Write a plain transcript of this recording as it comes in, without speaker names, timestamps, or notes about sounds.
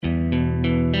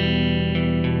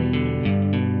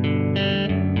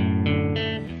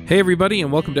Hey everybody,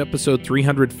 and welcome to episode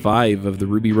 305 of the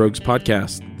Ruby Rogues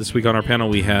podcast. This week on our panel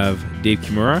we have Dave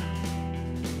Kimura.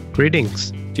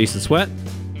 Greetings. Jason Sweat.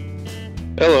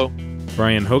 Hello.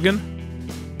 Brian Hogan.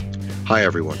 Hi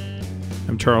everyone.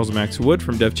 I'm Charles Max Wood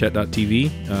from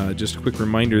devchat.tv. Just a quick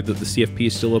reminder that the CFP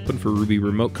is still open for Ruby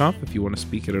Remote Conf if you want to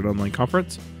speak at an online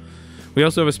conference. We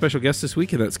also have a special guest this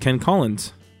week, and that's Ken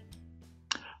Collins.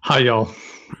 Hi, y'all.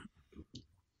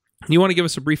 You want to give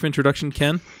us a brief introduction,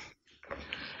 Ken?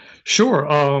 Sure.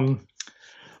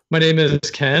 My name is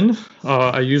Ken.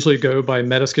 I usually go by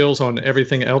Metaskills on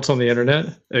everything else on the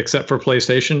internet except for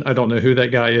PlayStation. I don't know who that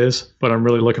guy is, but I'm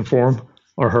really looking for him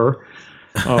or her.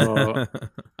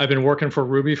 I've been working for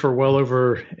Ruby for well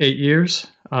over 8 years.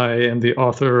 I am the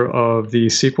author of the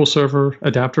SQL Server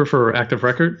adapter for Active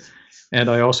Record, and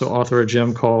I also author a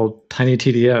gem called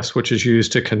TinyTDS, which is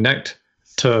used to connect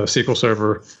to SQL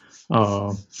Server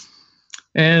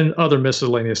and other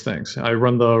miscellaneous things. I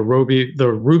run the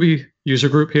Ruby user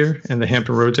group here in the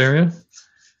Hampton Roads area,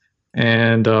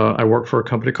 and I work for a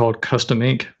company called Custom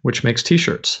Ink, which makes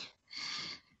T-shirts.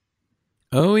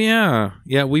 Oh, yeah.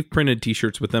 Yeah, we've printed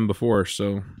T-shirts with them before,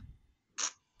 so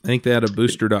I think they had a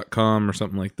booster.com or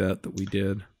something like that we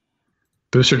did.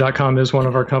 Booster.com is one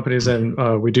of our companies, and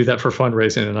we do that for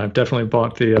fundraising, and I've definitely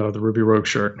bought the Ruby Rogue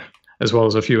shirt, as well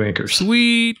as a few inkers.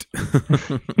 Sweet!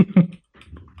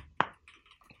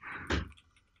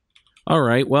 All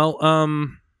right. Well,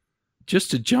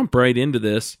 just to jump right into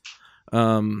this,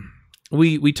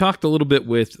 we talked a little bit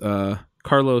with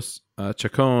Carlos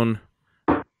Chacon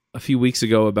a few weeks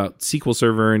ago about SQL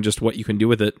Server and just what you can do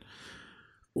with it.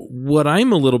 What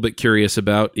I'm a little bit curious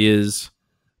about is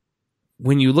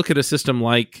when you look at a system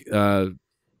like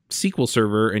SQL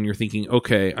Server and you're thinking,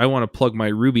 okay, I want to plug my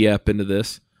Ruby app into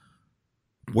this.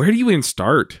 Where do you even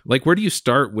start? Like, where do you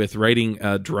start with writing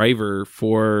a driver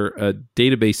for a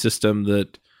database system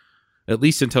that, at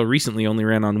least until recently, only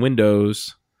ran on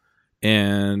Windows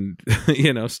and,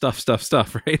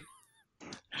 stuff, right?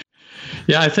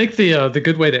 Yeah, I think the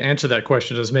good way to answer that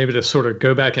question is maybe to sort of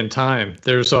go back in time.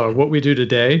 There's what we do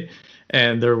today,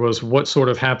 and there was what sort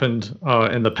of happened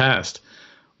in the past.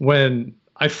 When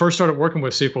I first started working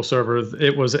with SQL Server,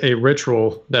 it was a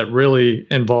ritual that really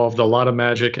involved a lot of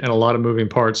magic and a lot of moving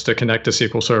parts to connect to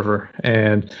SQL Server.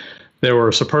 And there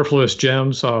were superfluous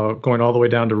gems going all the way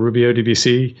down to Ruby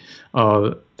ODBC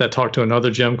that talked to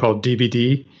another gem called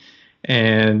DBD.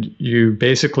 And you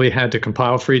basically had to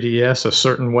compile FreeDES a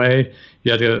certain way.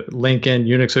 You had to link in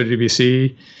Unix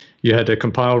ODBC. You had to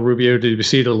compile Ruby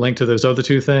ODBC to link to those other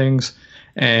two things.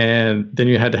 And then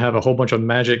you had to have a whole bunch of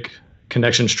magic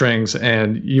connection strings,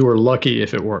 and you were lucky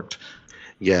if it worked.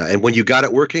 Yeah, and when you got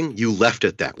it working, you left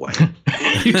it that way.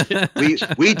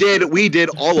 we did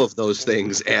all of those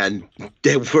things, and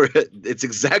it's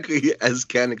exactly as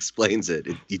Ken explains it.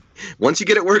 Once you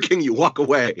get it working, you walk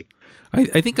away.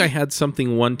 I think I had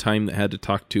something one time that had to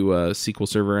talk to SQL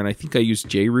Server, and I think I used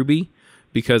JRuby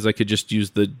because I could just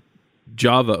use the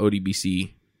Java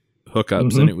ODBC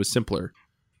hookups, and it was simpler.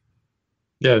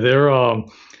 Yeah, they're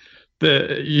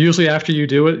usually after you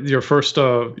do it, your first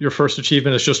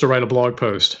achievement is just to write a blog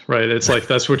post, right? It's like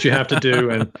that's what you have to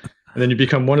do, and then you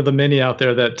become one of the many out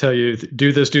there that tell you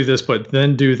do this, but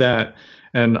then do that.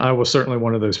 And I was certainly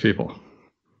one of those people.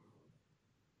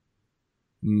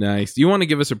 Nice. Do you want to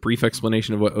give us a brief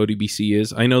explanation of what ODBC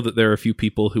is? I know that there are a few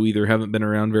people who either haven't been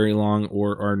around very long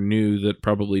or are new that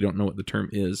probably don't know what the term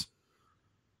is.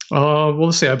 Well,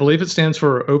 let's see. I believe it stands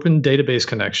for Open Database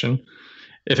Connection.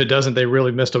 If it doesn't, they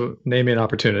really missed a naming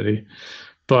opportunity.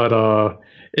 But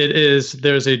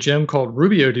there's a gem called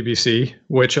Ruby ODBC,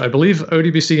 which I believe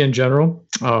ODBC in general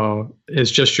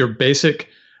is just your basic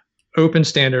open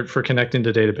standard for connecting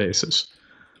to databases.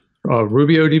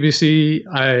 Ruby ODBC,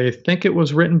 I think it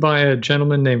was written by a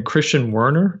gentleman named Christian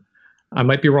Werner. I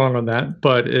might be wrong on that,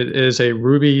 but it is a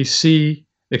Ruby C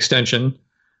extension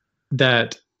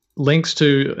that links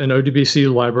to an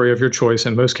ODBC library of your choice.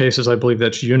 In most cases, I believe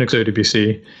that's Unix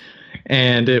ODBC,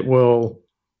 and it will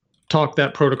talk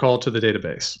that protocol to the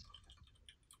database.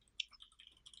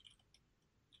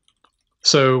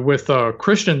 So with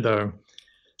Christian, though,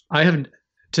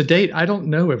 to date, I don't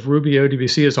know if Ruby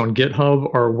ODBC is on GitHub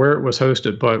or where it was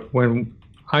hosted, but when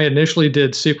I initially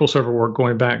did SQL Server work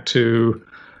going back to,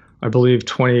 I believe,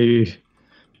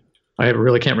 I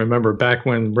really can't remember, back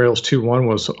when Rails 2.1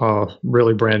 was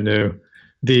really brand new,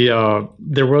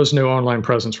 there was no online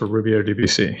presence for Ruby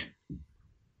ODBC.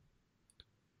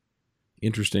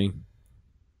 Interesting.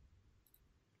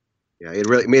 Yeah, it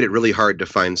really made it really hard to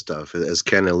find stuff, as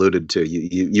Ken alluded to.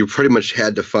 You pretty much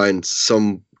had to find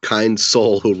some kind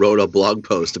soul who wrote a blog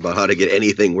post about how to get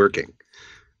anything working.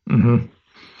 Mm-hmm.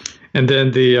 And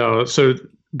then so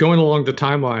going along the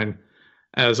timeline,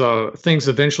 as things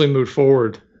eventually moved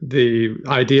forward, the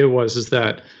idea is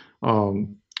that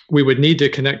we would need to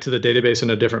connect to the database in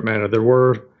a different manner. There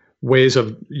were ways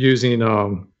of using,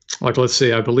 like, let's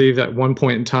see, I believe at one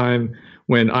point in time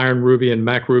when Iron Ruby and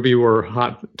Mac Ruby were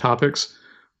hot topics,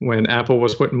 when Apple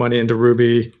was putting money into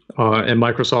Ruby and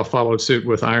Microsoft followed suit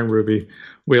with Iron Ruby,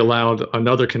 we allowed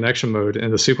another connection mode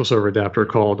in the SQL Server adapter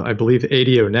called, I believe,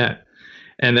 ADONet.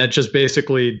 And that just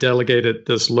basically delegated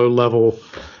this low-level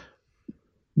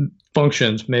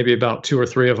functions, maybe about 2 or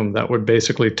 3 of them, that would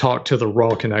basically talk to the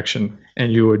raw connection,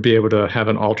 and you would be able to have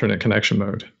an alternate connection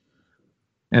mode.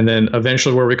 And then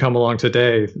eventually where we come along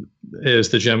today is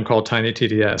the gem called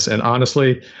TinyTDS. And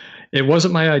honestly, it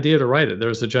wasn't my idea to write it.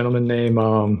 There's a gentleman named,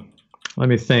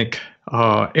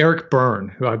 Eric Byrne,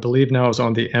 who I believe now is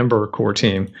on the Ember core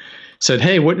team, said,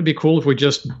 hey, wouldn't it be cool if we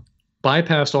just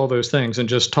bypassed all those things and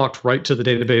just talked right to the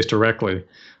database directly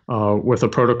with a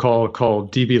protocol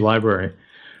called DB Library,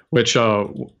 which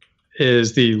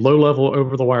is the low-level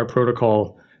over-the-wire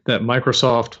protocol that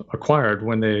Microsoft acquired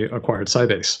when they acquired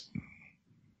Sybase.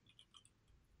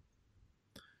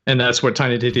 And that's what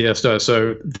TinyTDS does.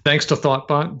 So thanks to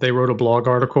Thoughtbot, they wrote a blog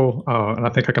article, and I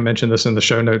think I can mention this in the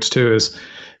show notes too, is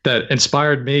that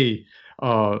inspired me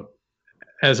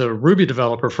as a Ruby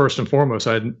developer. First and foremost,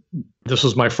 this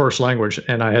was my first language,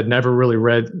 and I had never really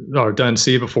read or done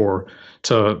C before,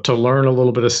 to learn a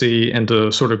little bit of C and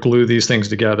to sort of glue these things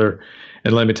together.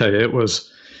 And let me tell you, it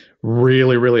was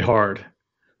really, really hard.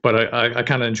 But I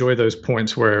kind of enjoy those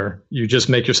points where you just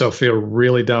make yourself feel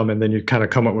really dumb, and then you kind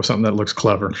of come up with something that looks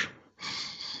clever.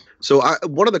 So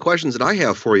one of the questions that I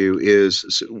have for you is,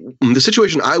 the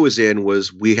situation I was in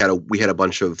was we had a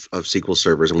bunch of SQL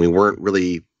servers, and we weren't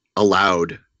really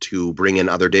allowed to bring in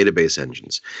other database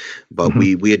engines. But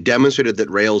we had demonstrated that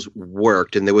Rails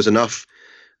worked, and there was enough.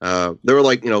 There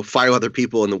were 5 other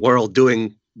people in the world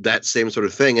doing that same sort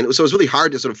of thing, and so it was really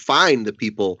hard to sort of find the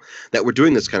people that were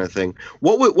doing this kind of thing.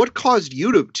 What caused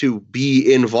you to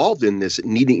be involved in this?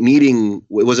 Needing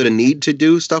was it a need to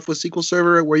do stuff with SQL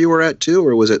Server where you were at too,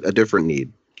 or was it a different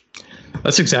need?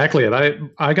 That's exactly it.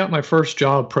 I got my first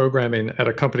job programming at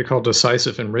a company called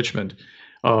Decisive in Richmond.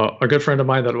 A good friend of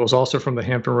mine that was also from the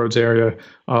Hampton Roads area,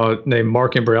 named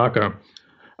Mark Imbriaco,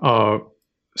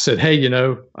 said, hey,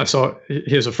 I saw,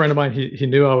 he was a friend of mine. He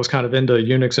knew I was kind of into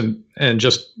Unix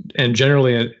and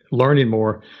generally learning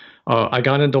more. I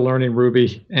got into learning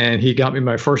Ruby, and he got me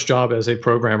my first job as a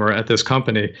programmer at this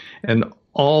company. And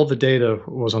all the data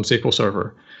was on SQL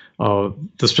Server.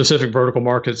 The specific vertical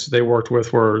markets they worked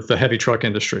with were the heavy truck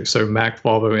industry. So Mack,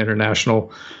 Volvo,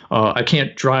 International. I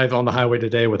can't drive on the highway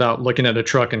today without looking at a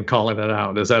truck and calling it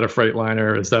out. Is that a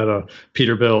Freightliner? Is that a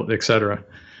Peterbilt, et cetera?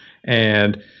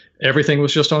 And everything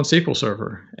was just on SQL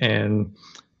Server. And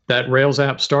that Rails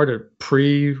app started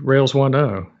pre-Rails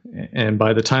 1.0. And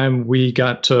by the time we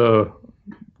got to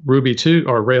Ruby 2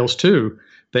 or Rails 2,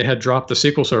 they had dropped the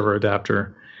SQL Server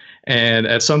adapter. And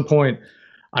at some point,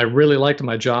 I really liked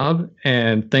my job,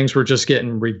 and things were just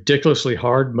getting ridiculously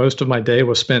hard. Most of my day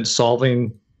was spent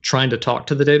trying to talk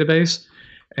to the database.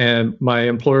 And my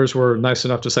employers were nice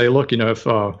enough to say, look, if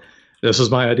this is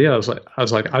my idea, I was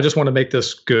like, I just want to make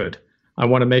this good. I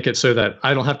want to make it so that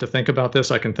I don't have to think about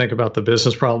this. I can think about the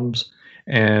business problems.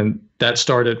 And that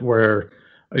started where,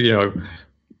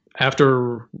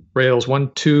 after Rails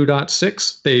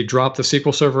 1.2.6, they dropped the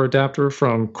SQL Server adapter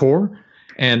from core,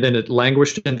 and then it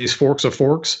languished in these forks of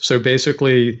forks. So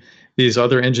basically, these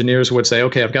other engineers would say,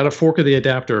 okay, I've got a fork of the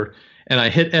adapter, and I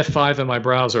hit F5 in my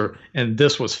browser, and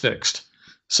this was fixed.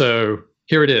 So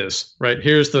here it is, right?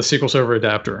 Here's the SQL Server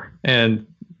adapter. And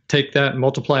take that and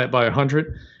multiply it by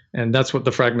 100, and that's what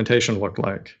the fragmentation looked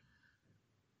like.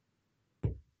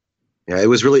 Yeah, it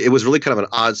was really kind of an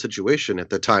odd situation at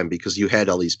the time, because you had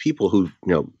all these people who,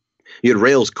 you had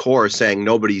Rails core saying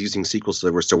nobody's using SQL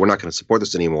Server, so we're not going to support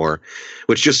this anymore,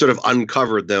 which just sort of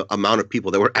uncovered the amount of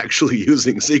people that were actually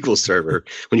using SQL Server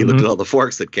when you looked at all the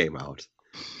forks that came out.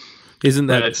 Isn't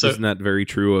that very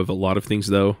true of a lot of things,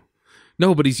 though?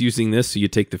 Nobody's using this, so you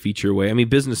take the feature away. I mean,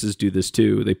 businesses do this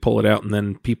too. They pull it out, and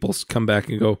then people come back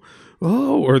and go,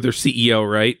 oh, or their CEO,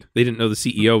 right? They didn't know the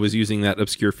CEO was using that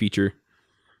obscure feature.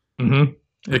 Mm-hmm.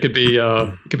 It could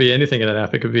be anything in an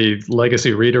app. It could be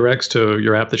legacy redirects to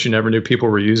your app that you never knew people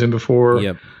were using before.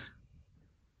 Yep.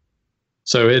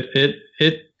 So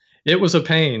it was a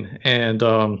pain, and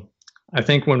I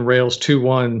think when Rails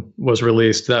 2.1 was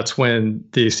released, that's when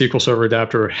the SQL Server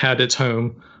adapter had its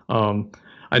home.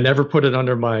 I never put it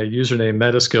under my username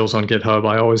Metaskills on GitHub.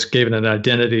 I always gave it an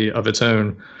identity of its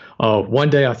own. One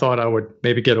day I thought I would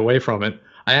maybe get away from it.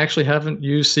 I actually haven't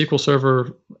used SQL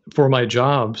Server for my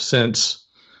job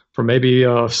for maybe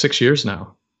 6 years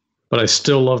now, but I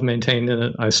still love maintaining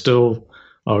it. I still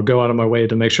go out of my way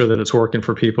to make sure that it's working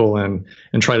for people and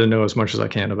try to know as much as I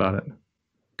can about it.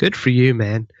 Good for you,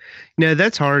 man.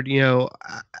 That's hard.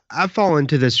 I fall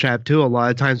into this trap too a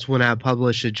lot of times when I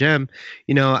publish a gem.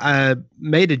 I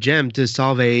made a gem to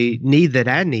solve a need that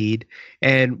I need.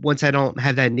 And once I don't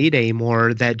have that need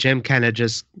anymore, that gem kind of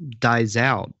just dies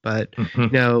out. But,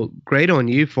 great on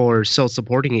you for still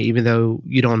supporting it, even though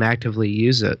you don't actively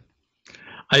use it.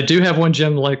 I do have one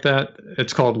gem like that.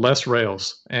 It's called Less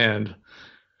Rails, and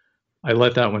I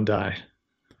let that one die.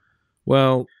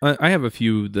 Well, I have a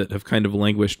few that have kind of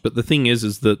languished, but the thing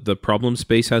is that the problem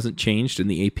space hasn't changed and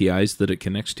the APIs that it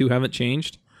connects to haven't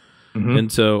changed. Mm-hmm.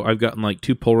 And so I've gotten like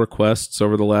 2 pull requests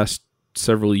over the last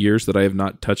several years that I have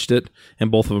not touched it, and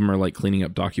both of them are like cleaning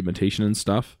up documentation and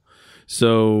stuff.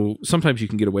 So sometimes you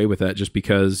can get away with that just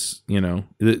because,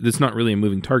 it's not really a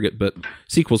moving target, but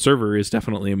SQL Server is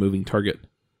definitely a moving target.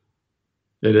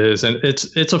 It is, and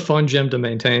it's a fun gem to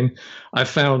maintain. I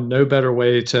found no better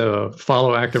way to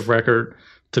follow Active Record,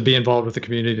 to be involved with the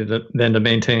community than to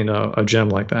maintain a gem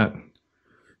like that.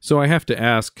 So I have to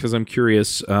ask, because I'm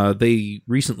curious, they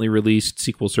recently released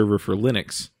SQL Server for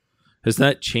Linux. Has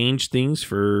that changed things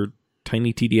for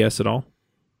TinyTDS at all?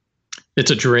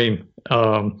 It's a dream.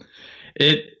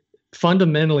 It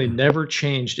fundamentally never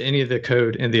changed any of the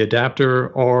code in the adapter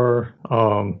or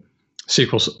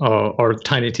SQL or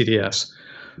TinyTDS.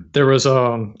 There was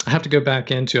I have to go back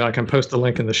into, I can post the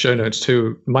link in the show notes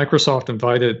too. Microsoft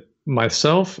invited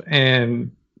myself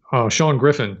and Sean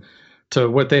Griffin to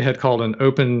what they had called an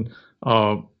open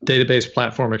database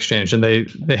platform exchange, and they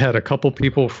had a couple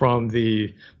people from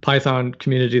the Python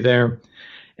community there,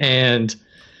 and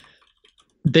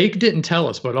they didn't tell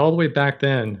us, but all the way back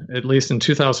then, at least in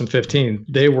 2015,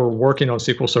 they were working on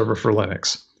SQL Server for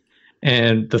Linux.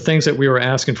 And the things that we were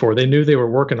asking for, they knew they were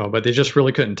working on, but they just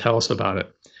really couldn't tell us about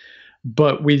it.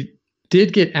 But we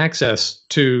did get access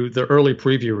to the early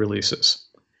preview releases.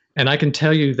 And I can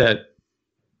tell you that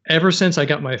ever since I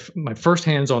got my first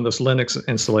hands on this Linux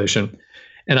installation,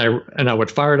 and I would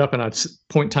fire it up and I'd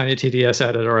point TinyTDS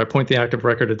at it, or I'd point the Active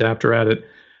Record adapter at it,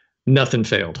 nothing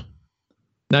failed.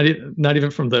 Not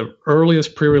even from the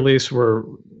earliest pre-release where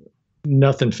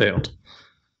nothing failed.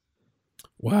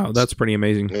 Wow, that's pretty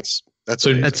amazing.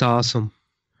 That's awesome.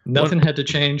 Nothing had to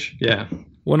change. Yeah.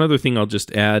 One other thing I'll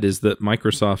just add is that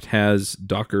Microsoft has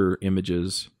Docker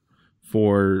images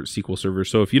for SQL Server.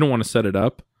 So if you don't want to set it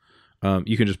up,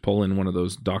 you can just pull in one of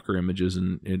those Docker images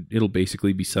and it'll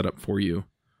basically be set up for you.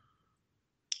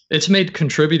 It's made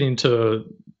contributing to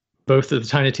both the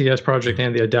TinyTDS project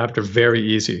and the adapter very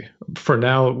easy. For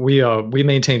now, we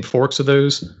maintain forks of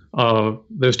those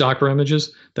Docker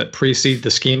images that precede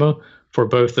the schema for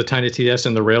both the TinyTDS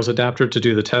and the Rails adapter to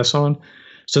do the tests on.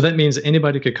 So that means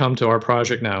anybody could come to our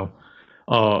project now,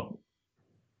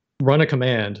 run a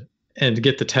command, and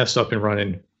get the test up and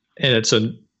running. And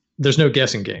there's no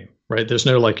guessing game, right? There's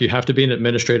no you have to be an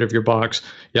administrator of your box.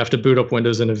 You have to boot up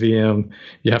Windows in a VM.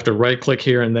 You have to right click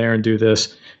here and there and do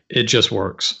this. It just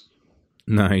works.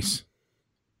 Nice.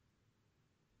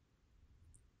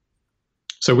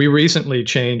 So we recently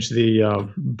changed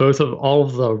all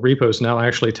of the repos now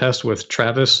actually test with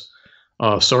Travis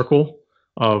Circle,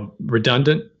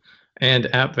 redundant, and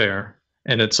AppVer.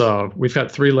 And we've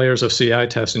got 3 layers of CI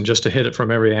testing just to hit it from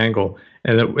every angle.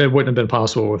 And it wouldn't have been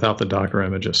possible without the Docker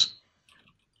images.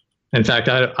 In fact,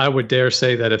 I would dare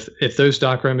say that if those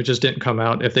Docker images didn't come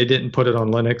out, if they didn't put it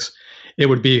on Linux, it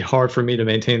would be hard for me to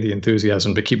maintain the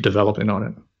enthusiasm to keep developing on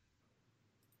it.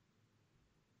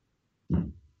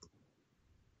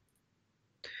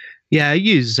 Yeah, I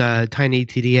use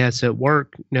TinyTDS at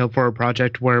work, for a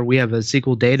project where we have a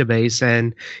SQL database,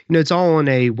 and it's all in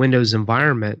a Windows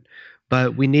environment.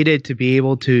 But we needed to be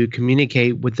able to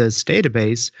communicate with this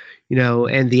database,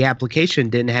 and the application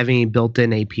didn't have any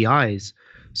built-in APIs.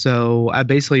 So I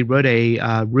basically wrote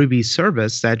a Ruby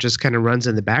service that just kind of runs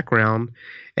in the background,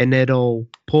 and it'll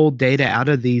pull data out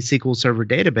of the SQL Server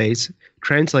database,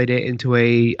 translate it into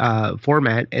a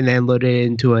format, and then load it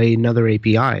into another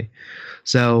API.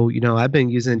 So, I've been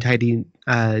using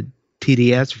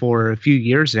TinyTDS for a few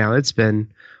years now. It's been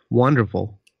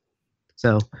wonderful.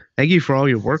 So thank you for all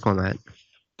your work on that.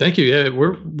 Thank you. Yeah,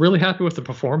 we're really happy with the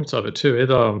performance of it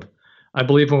too. I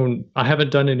believe I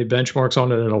haven't done any benchmarks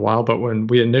on it in a while, but when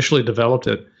we initially developed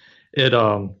it, it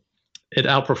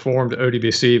outperformed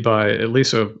ODBC by at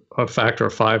least a factor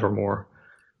of 5 or more.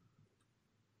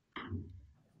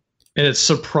 and it's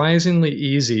surprisingly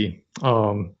easy.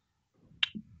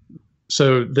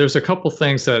 So there's a couple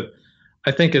things that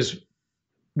I think is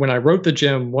when I wrote the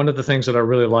gem, one of the things that I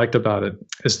really liked about it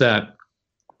is that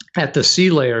at the C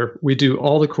layer, we do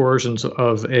all the coercions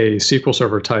of a SQL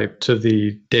Server type to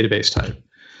the database type.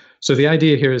 So the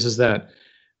idea here is that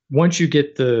once you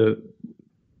get the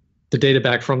data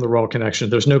back from the raw connection,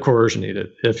 there's no coercion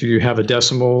needed. If you have a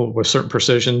decimal with certain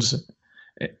precisions,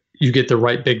 you get the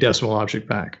right big decimal object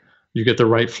back. You get the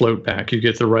right float back. You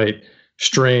get the right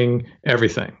string,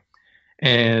 everything.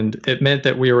 And it meant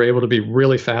that we were able to be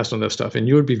really fast on this stuff. And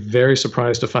you would be very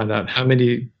surprised to find out how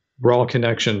many raw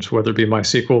connections, whether it be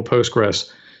MySQL,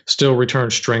 Postgres, still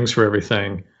return strings for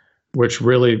everything, which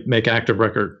really make Active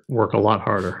Record work a lot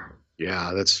harder.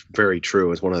 Yeah, that's very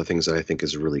true. It's one of the things that I think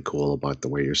is really cool about the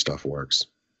way your stuff works.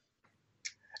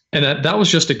 And that was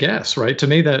just a guess, right? To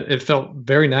me, that it felt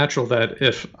very natural that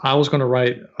if I was going to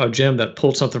write a gem that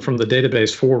pulled something from the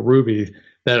database for Ruby,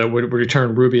 that it would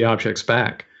return Ruby objects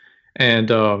back.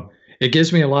 And it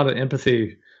gives me a lot of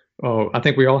empathy. I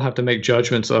think we all have to make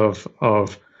judgments of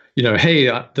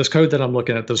hey, this code that I'm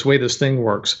looking at, this way this thing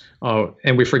works,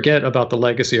 and we forget about the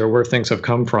legacy or where things have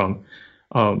come from.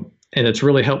 And it's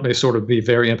really helped me sort of be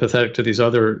very empathetic to these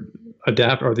other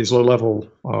these low-level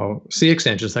C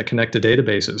extensions that connect to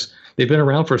databases. They've been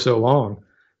around for so long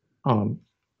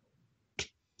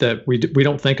that we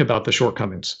don't think about the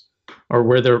shortcomings or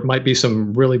where there might be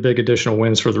some really big additional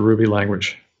wins for the Ruby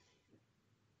language.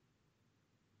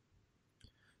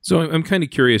 So I'm kind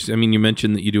of curious. I mean, you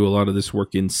mentioned that you do a lot of this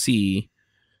work in C.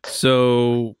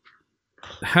 So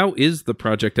how is the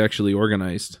project actually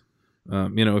organized?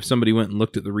 If somebody went and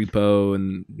looked at the repo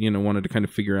and, wanted to kind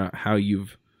of figure out how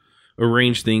you've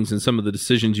arranged things and some of the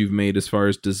decisions you've made as far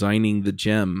as designing the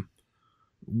gem,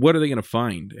 what are they going to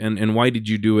find? And why did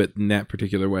you do it in that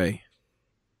particular way?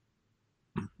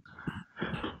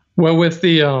 Well, with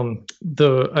the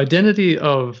identity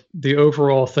of the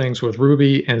overall things with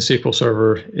Ruby and SQL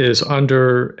Server is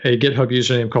under a GitHub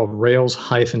username called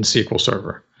Rails-SQL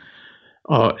Server.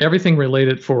 Everything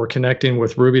related for connecting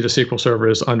with Ruby to SQL Server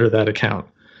is under that account.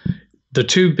 The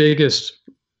two biggest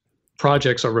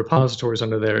projects or repositories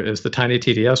under there is the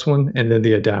TinyTDS one and then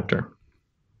the adapter.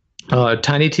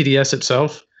 TinyTDS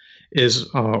itself is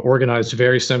organized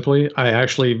very simply. I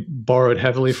actually borrowed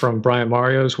heavily from Brian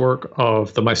Mario's work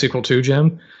of the MySQL 2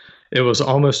 gem. It was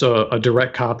almost a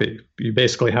direct copy. You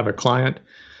basically have a client,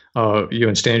 you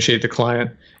instantiate the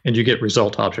client, and you get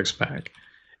result objects back.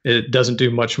 It doesn't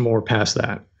do much more past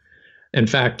that. In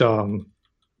fact,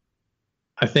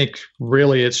 I think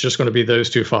really it's just going to be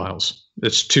those two files.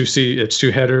 It's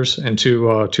two headers and two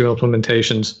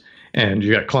implementations, and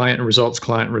you got client results,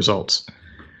 client results.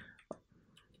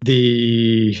 Let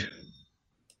me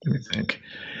think.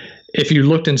 If you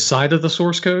looked inside of the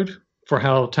source code for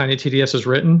how TinyTDS is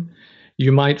written,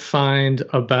 you might find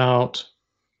about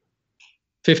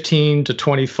 15 to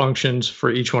 20 functions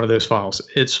for each one of those files.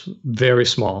 It's very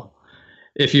small.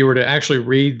 If you were to actually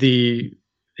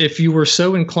if you were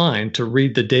so inclined to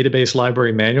read the database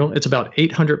library manual, it's about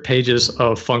 800 pages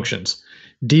of functions.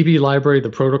 DB library,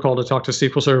 the protocol to talk to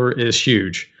SQL Server, is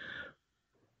huge,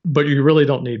 but you really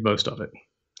don't need most of it.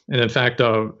 And in fact,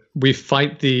 we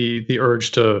fight the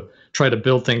urge to try to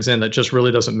build things in that just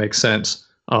really doesn't make sense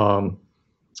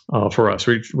for us.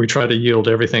 We try to yield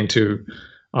everything to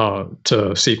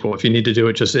SQL. If you need to do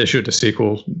it, just issue it to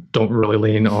SQL. Don't really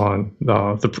lean on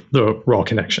the raw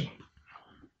connection.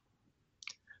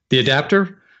 The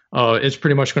adapter, it's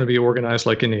pretty much going to be organized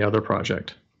like any other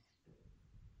project.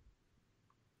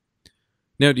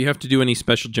 Now, do you have to do any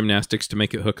special gymnastics to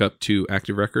make it hook up to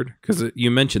Active Record? Because you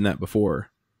mentioned that before.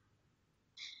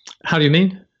 How do you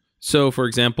mean? So, for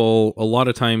example, a lot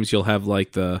of times you'll have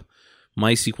like the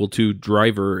MySQL 2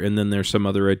 driver, and then there's some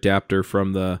other adapter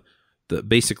from the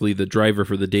basically the driver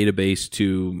for the database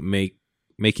to make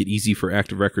it easy for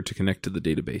Active Record to connect to the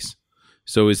database.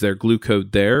 So is there glue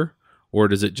code there, or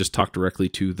does it just talk directly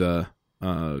to the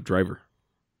driver?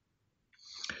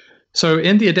 So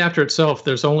in the adapter itself,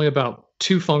 there's only about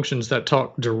 2 functions that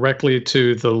talk directly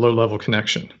to the low-level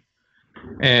connection.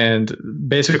 And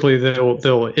basically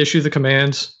they'll issue the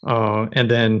commands and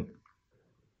then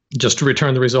just to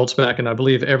return the results back. And I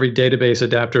believe every database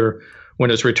adapter,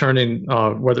 when it's returning,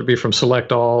 whether it be from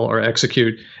select all or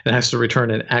execute, it has to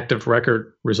return an Active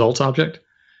Record results object.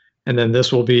 And then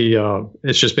this will be,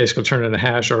 it's just basically turning a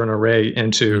hash or an array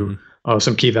into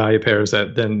some key value pairs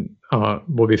that then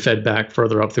will be fed back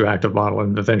further up through Active Model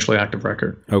and eventually Active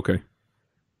Record. Okay.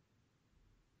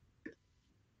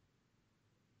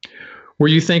 Were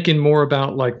you thinking more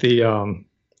about like and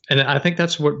I think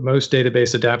that's what most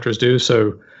database adapters do.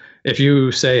 So if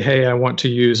you say, hey, I want to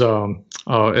use,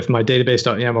 if my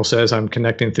database.yaml says I'm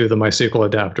connecting through the MySQL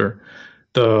adapter,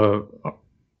 the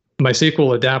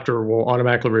MySQL adapter will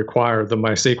automatically require the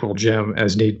MySQL gem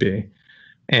as need be.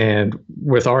 And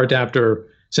with our adapter,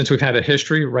 since we've had a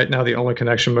history, right now the only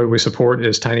connection mode we support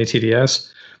is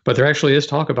TinyTDS, but there actually is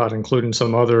talk about including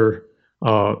some other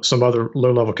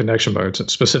low-level connection modes,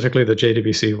 specifically the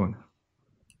JDBC one.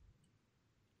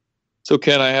 So,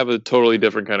 Ken, I have a totally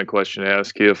different kind of question to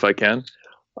ask you, if I can.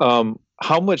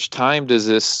 How much time does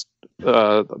this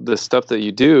stuff that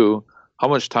you do? How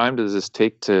much time does this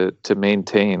take to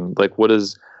maintain? Like, what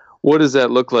does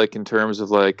that look like in terms of,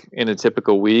 like, in a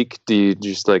typical week? Do you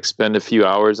just, like, spend a few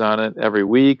hours on it every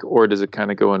week, or does it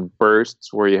kind of go in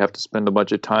bursts where you have to spend a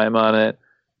bunch of time on it?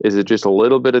 Is it just a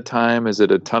little bit of time? Is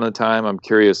it a ton of time? I'm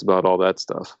curious about all that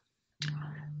stuff.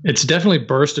 It's definitely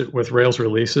bursted with Rails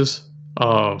releases.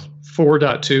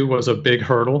 4.2 was a big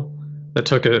hurdle that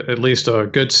took at least a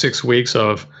good 6 weeks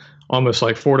of almost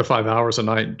like 4 to 5 hours a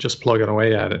night just plugging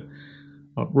away at it.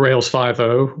 Rails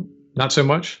 5.0, not so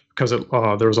much, because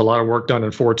there was a lot of work done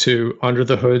in 4.2 under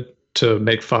the hood to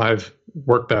make 5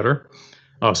 work better,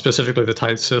 specifically the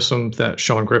type system that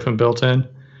Sean Griffin built in.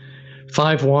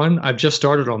 5.1, I've just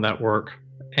started on that work,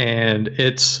 and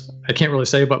I can't really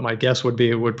say, but my guess would be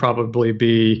it would probably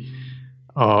be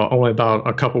only about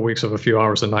a couple weeks of a few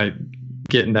hours a night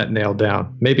getting that nailed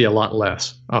down, maybe a lot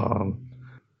less.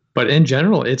 But in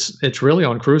general, it's really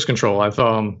on cruise control. I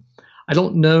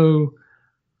don't know.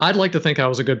 I'd like to think I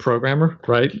was a good programmer,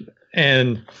 right?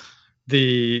 And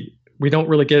we don't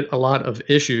really get a lot of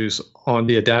issues on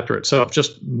the adapter itself.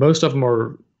 Just most of them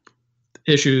are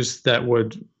issues that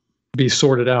would be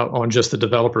sorted out on just the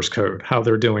developer's code, how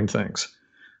they're doing things.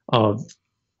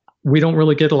 We don't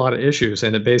really get a lot of issues,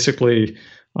 and it basically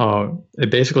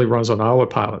runs on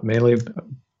autopilot. Mainly,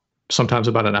 sometimes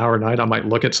about an hour a night, I might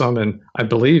look at some, and I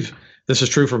believe this is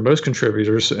true for most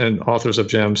contributors and authors of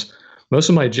gems. Most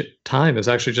of my time is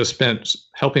actually just spent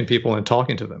helping people and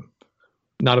talking to them,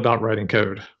 not about writing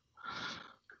code.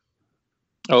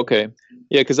 Okay.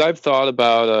 Yeah, because I've thought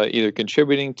about either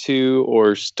contributing to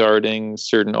or starting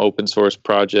certain open source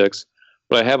projects,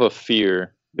 but I have a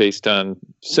fear based on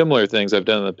similar things I've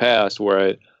done in the past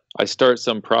where I start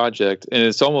some project and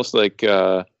it's almost like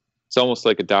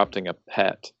adopting a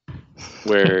pet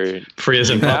where free as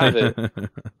in have it.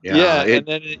 And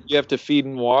then you have to feed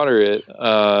and water it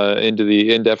into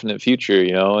the indefinite future,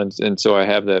 and so I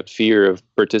have that fear of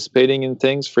participating in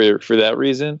things for that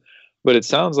reason. But it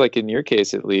sounds like in your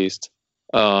case, at least,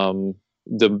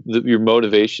 your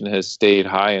motivation has stayed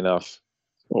high enough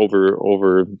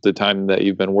over the time that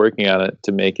you've been working on it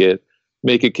to make it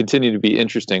continue to be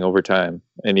interesting over time,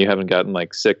 and you haven't gotten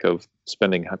like sick of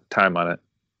spending time on it.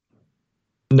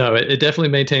 No, it definitely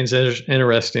maintains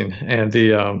interesting, and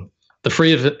the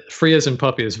free as in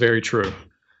puppy is very true.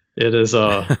 It is.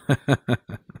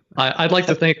 I'd like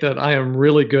to think that I am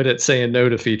really good at saying no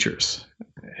to features.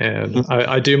 And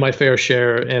I do my fair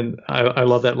share, and I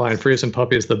love that line. Free as in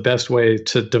puppy is the best way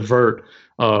to divert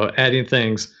adding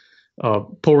things.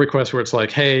 Pull requests where it's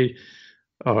like, hey,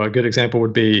 a good example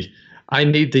would be, I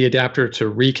need the adapter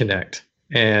to reconnect.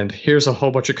 And here's a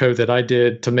whole bunch of code that I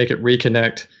did to make it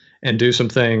reconnect and do some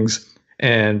things.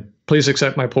 And please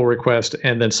accept my pull request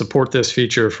and then support this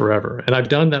feature forever. And I've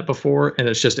done that before, and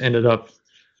it's just ended up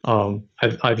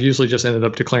I've usually just ended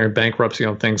up declaring bankruptcy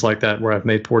on things like that, where I've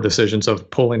made poor decisions of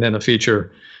pulling in a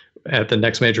feature at the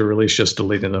next major release, just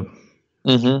deleting them.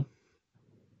 Mm-hmm.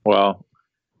 Well,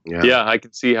 yeah, I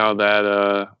can see how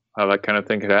that kind of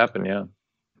thing could happen. Yeah,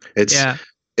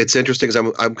 it's interesting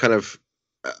because I'm kind of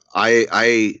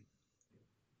I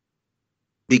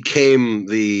became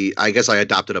I guess I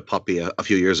adopted a puppy a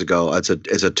few years ago. It's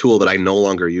a tool that I no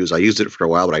longer use. I used it for a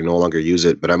while, but I no longer use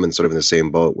it. But I'm in the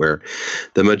same boat where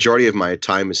the majority of my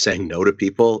time is saying no to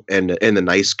people and in the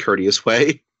nice, courteous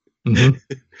way. Mm-hmm.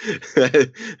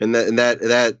 and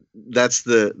that's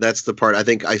the part. I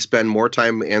think I spend more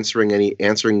time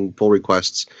answering pull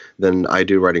requests than I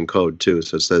do writing code too.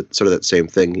 So it's sort of that same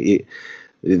thing.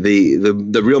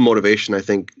 The real motivation, I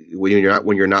think, when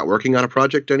you're not working on a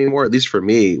project anymore, at least for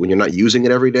me, when you're not using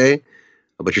it every day,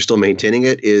 but you're still maintaining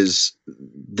it, is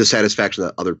the satisfaction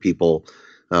that other people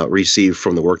receive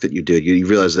from the work that you did. You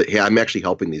realize that, hey, I'm actually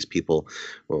helping these people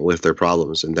with their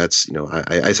problems, and that's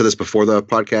I said this before the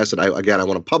podcast, and I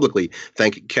want to publicly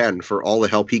thank Ken for all the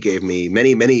help he gave me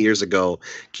many years ago,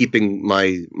 keeping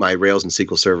my Rails and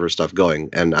SQL Server stuff going,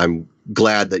 and I'm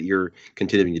glad that you're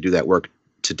continuing to do that work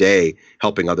today,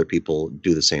 helping other people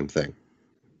do the same thing.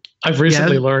 I've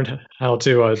recently learned how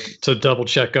to double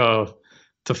check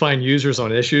to find users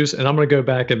on issues, and I'm going to go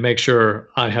back and make sure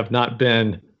I have not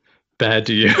been bad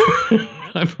to you.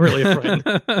 I'm really afraid.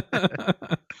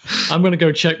 I'm going to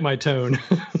go check my tone.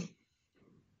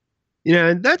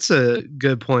 And that's a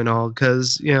good point, all,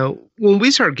 because, when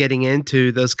we start getting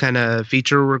into those kind of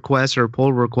feature requests or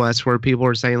pull requests where people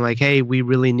are saying like, hey, we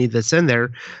really need this in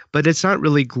there, but it's not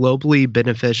really globally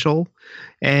beneficial,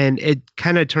 and it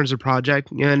kind of turns a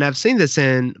project, and I've seen this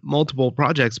in multiple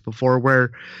projects before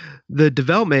where the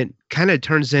development kind of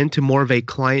turns into more of a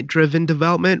client-driven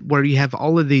development where you have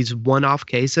all of these one-off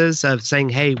cases of saying,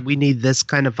 hey, we need this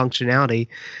kind of functionality,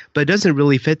 but it doesn't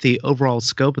really fit the overall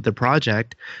scope of the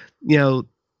project.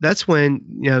 That's when,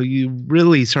 you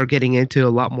really start getting into a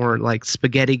lot more like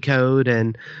spaghetti code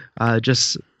and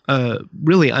just a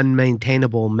really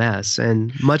unmaintainable mess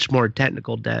and much more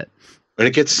technical debt. And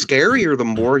it gets scarier the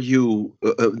more you,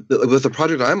 with the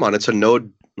project I'm on, it's a Node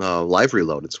Live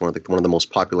Reload. It's one of the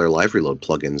most popular Live Reload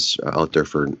plugins out there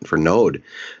for Node.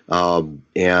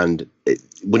 And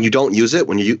when you don't use it,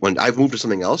 when I've moved to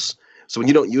something else, so when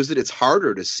you don't use it, it's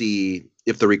harder to see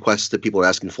if the requests that people are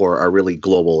asking for are really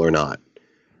global or not.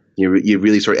 You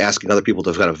really start asking other people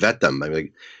to kind of vet them. I mean,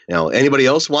 anybody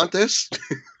else want this?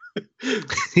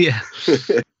 Yeah.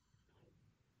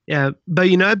 Yeah, but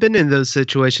I've been in those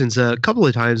situations a couple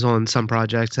of times on some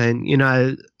projects, and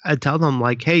I tell them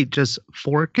like, hey, just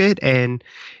fork it, and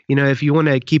if you want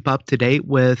to keep up to date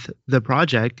with the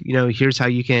project, here's how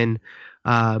you can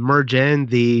merge in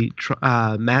the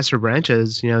master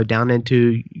branches, down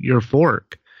into your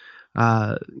fork.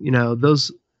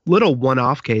 Those little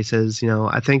one-off cases,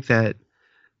 I think that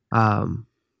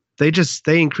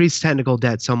they increase technical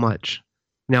debt so much.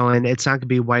 And it's not going to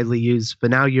be widely used, but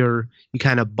now you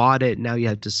kind of bought it, and now you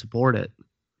have to support it.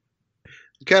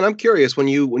 Ken, I'm curious when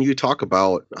you talk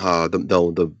about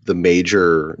the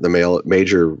major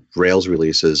Rails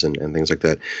releases and things like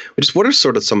that. Just what are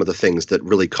sort of some of the things that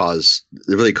really cause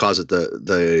it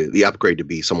the upgrade to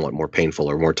be somewhat more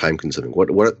painful or more time consuming?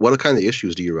 What kind of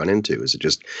issues do you run into? Is it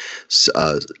just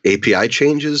API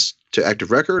changes to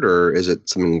Active Record, or is it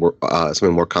something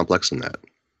more complex than that?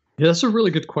 Yeah, that's a really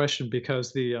good question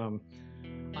because Are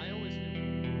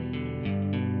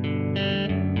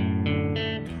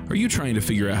you trying to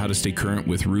figure out how to stay current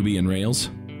with Ruby and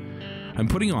Rails? I'm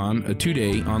putting on a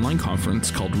 2-day online conference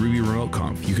called Ruby Remote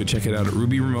Conf. You can check it out at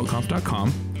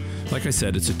rubyremoteconf.com. Like I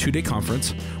said, it's a 2-day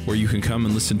conference where you can come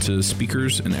and listen to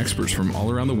speakers and experts from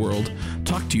all around the world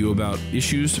talk to you about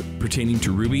issues pertaining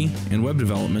to Ruby and web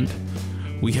development.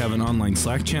 We have an online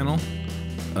Slack channel,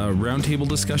 a roundtable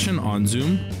discussion on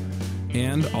Zoom,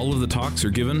 and all of the talks are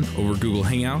given over Google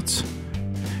Hangouts,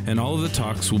 and all of the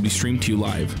talks will be streamed to you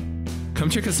live. Come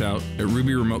check us out at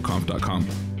rubyremoteconf.com.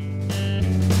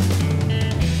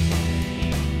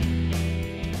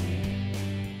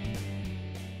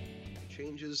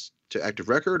 Changes to Active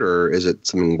Record, or is it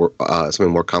something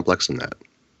more complex than that?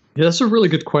 Yeah, that's a really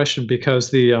good question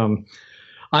because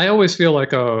I always feel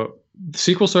like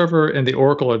SQL Server and the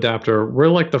Oracle adapter, we're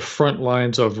like the front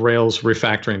lines of Rails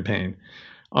refactoring pain.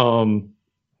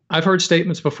 I've heard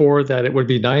statements before that it would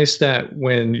be nice that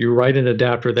when you write an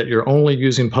adapter that you're only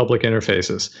using public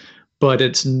interfaces, but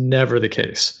it's never the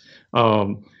case.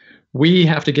 We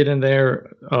have to get in there,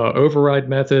 override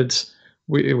methods.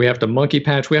 We have to monkey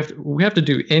patch. We have to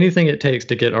do anything it takes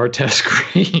to get our test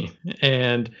green.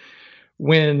 And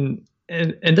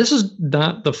this is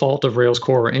not the fault of Rails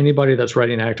core or anybody that's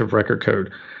writing active record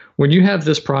code. When you have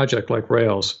this project like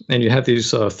Rails and you have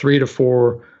these 3 to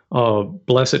 4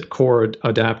 blessed core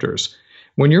adapters,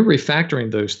 when you're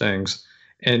refactoring those things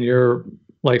and you're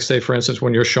like, say, for instance,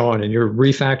 when you're Sean and you're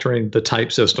refactoring the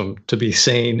type system to be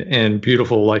sane and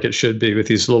beautiful like it should be with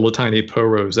these little tiny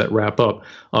poros that wrap up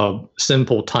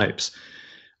simple types,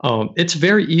 it's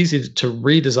very easy to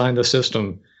redesign the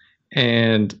system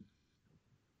and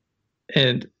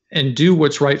do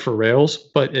what's right for Rails,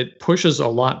 but it pushes a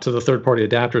lot to the third-party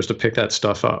adapters to pick that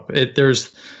stuff up.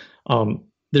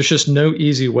 There's just no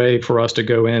easy way for us to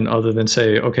go in other than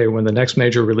say, okay, when the next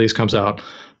major release comes out,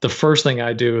 the first thing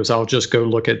I do is I'll just go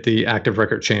look at the active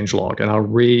record change log and I'll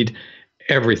read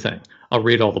everything. I'll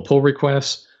read all the pull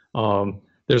requests.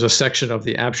 There's a section of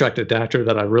the abstract adapter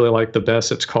that I really like the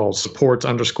best. It's called supports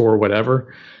 _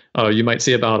 whatever. You might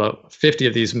see about 50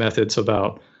 of these methods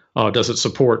about does it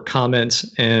support comments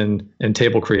and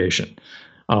table creation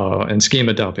and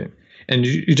schema dumping. And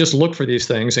you just look for these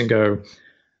things and go,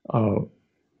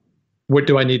 what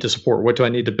do I need to support? What do I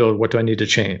need to build? What do I need to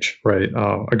change? Right.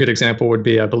 A good example would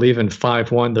be, I believe in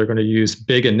 5.1, they're going to use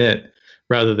big init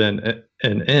rather than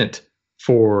an int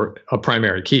for a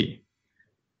primary key.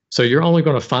 So you're only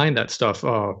going to find that stuff.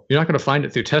 You're not going to find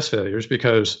it through test failures,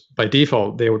 because by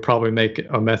default, they would probably make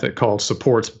a method called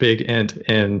supports big int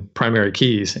in primary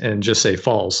keys and just say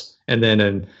false. And then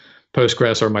in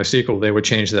Postgres or MySQL, they would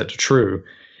change that to true.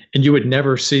 And you would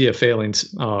never see a failing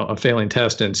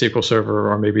test in SQL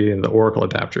Server or maybe in the Oracle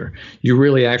adapter. You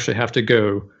really actually have to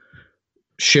go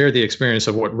share the experience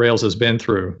of what Rails has been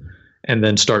through and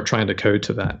then start trying to code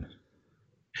to that.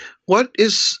 What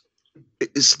is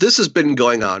this has been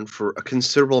going on for a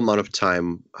considerable amount of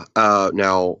time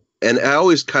now, and I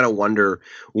always kind of wonder,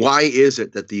 why is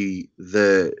it that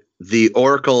the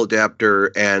Oracle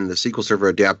adapter and the SQL Server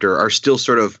adapter are still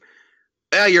sort of,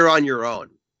 you're on your own,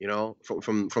 you know,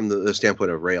 from the standpoint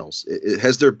of Rails?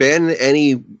 Has there been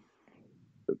any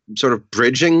sort of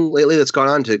bridging lately that's gone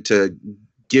on to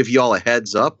give you all a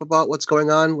heads up about what's going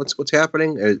on, what's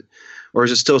happening, or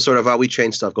is it still sort of, we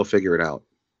change stuff, go figure it out?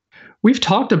 We've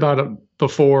talked about it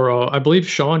before. I believe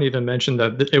Sean even mentioned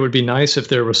that it would be nice if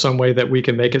there was some way that we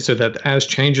can make it so that as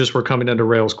changes were coming into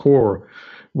Rails core,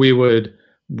 we would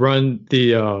run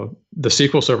the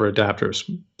SQL Server adapters.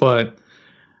 But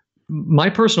my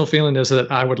personal feeling is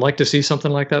that I would like to see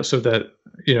something like that, so that,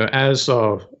 you know, as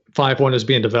 5.1 is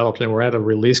being developed and we're at a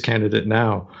release candidate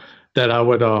now, that I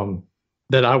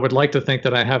would like to think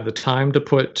that I have the time to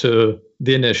put to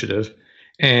the initiative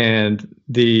and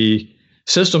the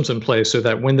systems in place so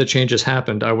that when the changes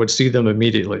happened, I would see them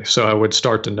immediately. So I would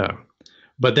start to know.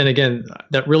 But then again,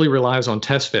 that really relies on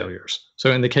test failures.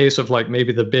 So in the case of like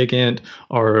maybe the big int,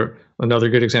 or another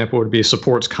good example would be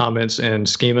supports comments and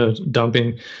schema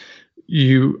dumping,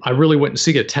 I really wouldn't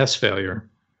see a test failure,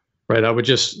 right? I would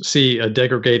just see a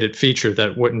degraded feature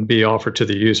that wouldn't be offered to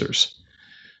the users.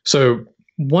 So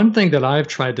one thing that I've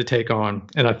tried to take on,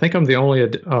 and I think I'm the only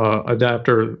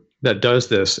adapter that does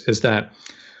this, is that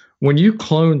when you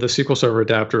clone the SQL Server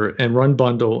adapter and run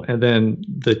bundle and then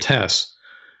the tests,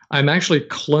 I'm actually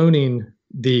cloning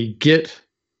the Git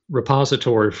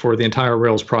repository for the entire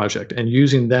Rails project and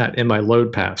using that in my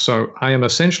load path. So I am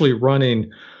essentially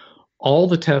running all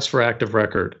the tests for Active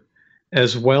Record,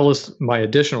 as well as my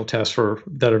additional tests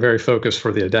that are very focused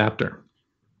for the adapter.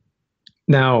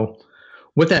 Now,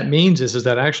 what that means is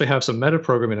that I actually have some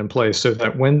metaprogramming in place so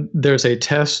that when there's a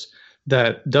test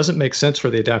that doesn't make sense for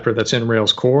the adapter that's in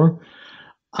Rails core,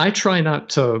 I try not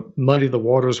to muddy the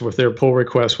waters with their pull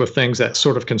requests with things that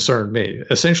sort of concern me,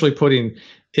 essentially putting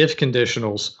if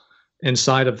conditionals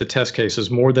inside of the test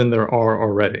cases more than there are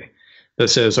already. That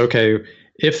says, okay,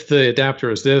 if the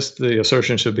adapter is this, the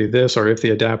assertion should be this, or if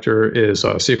the adapter is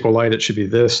SQLite, it should be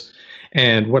this.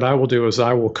 And what I will do is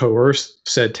I will coerce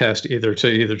said test either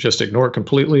just ignore it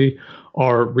completely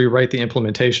or rewrite the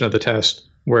implementation of the test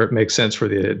where it makes sense for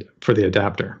the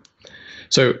adapter.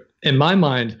 So in my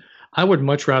mind, I would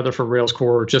much rather for Rails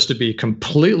core just to be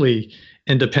completely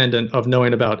independent of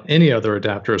knowing about any other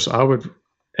adapters.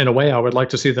 In a way, I would like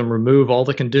to see them remove all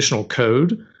the conditional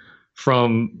code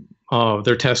from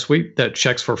their test suite that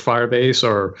checks for Firebase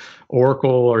or Oracle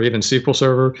or even SQL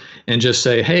Server, and just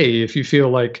say, hey, if you feel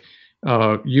like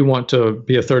you want to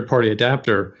be a third-party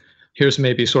adapter, here's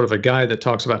maybe sort of a guide that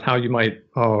talks about how you might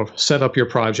set up your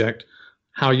project,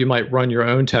 how you might run your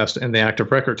own test in the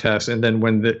Active Record test, and then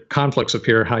when the conflicts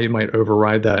appear, how you might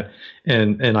override that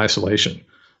in isolation.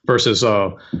 Versus,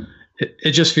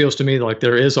 it just feels to me like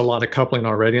there is a lot of coupling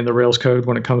already in the Rails code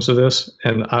when it comes to this,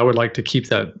 and I would like to keep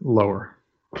that lower.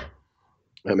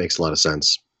 That makes a lot of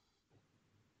sense.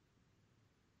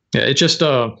 Yeah, it just,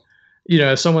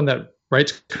 as someone that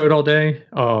writes code all day,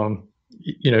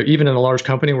 even in a large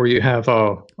company where you have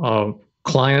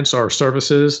clients or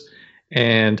services,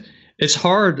 and it's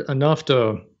hard enough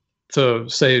to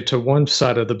say to one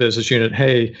side of the business unit,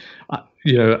 hey,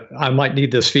 I might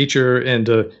need this feature, and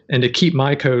to keep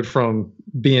my code from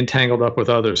being tangled up with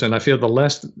others. And I feel the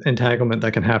less entanglement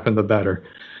that can happen, the better.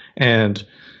 And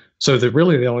so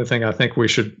really the only thing I think we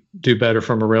should do better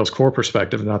from a Rails core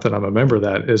perspective, not that I'm a member of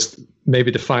that, is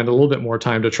maybe to find a little bit more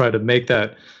time to try to make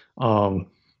that,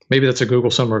 maybe that's a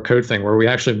Google Summer Code thing where we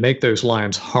actually make those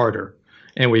lines harder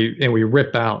and we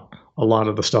rip out a lot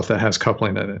of the stuff that has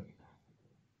coupling in it.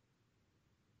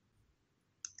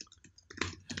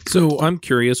 So I'm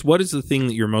curious, what is the thing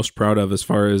that you're most proud of as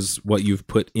far as what you've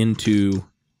put into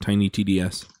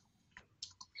TinyTDS?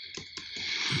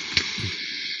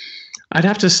 I'd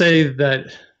have to say that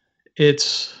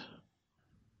it's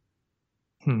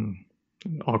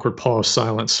awkward pause,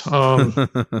 silence.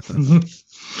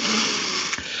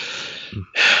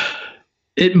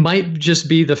 It might just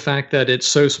be the fact that it's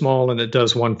so small and it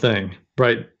does one thing,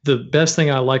 right? The best thing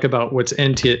I like about what's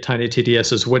in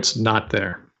TinyTDS is what's not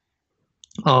there.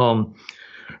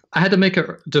 I had to make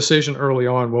a decision early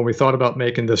on when we thought about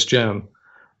making this gem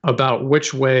about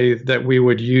which way that we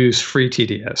would use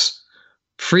FreeTDS.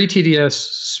 FreeTDS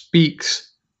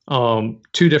speaks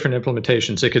two different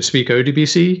implementations. It could speak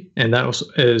ODBC, and that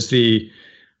was the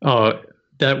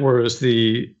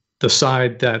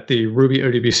side that the Ruby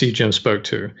ODBC gem spoke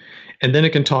to. And then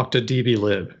it can talk to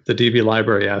dblib, the DB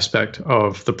library aspect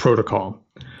of the protocol.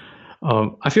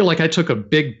 I feel like I took a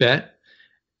big bet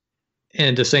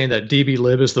into saying that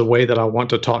dblib is the way that I want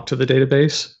to talk to the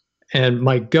database. And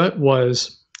my gut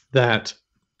was that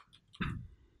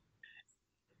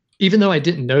even though I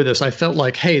didn't know this, I felt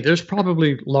like, hey, there's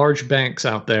probably large banks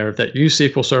out there that use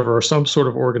SQL Server or some sort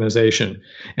of organization,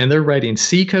 and they're writing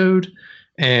C code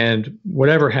and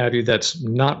whatever have you that's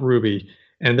not Ruby,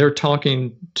 and they're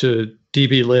talking to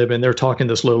dblib and they're talking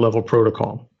this low-level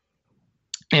protocol.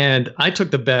 And I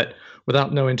took the bet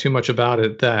without knowing too much about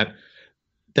it that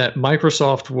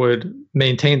Microsoft would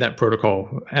maintain that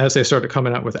protocol. As they started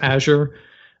coming out with Azure,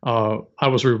 I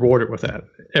was rewarded with that.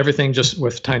 Everything just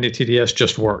with TinyTDS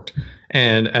just worked.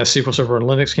 And as SQL Server and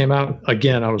Linux came out,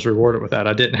 again, I was rewarded with that.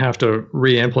 I didn't have to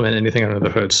re-implement anything under the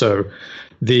hood. So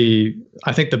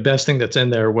I think the best thing that's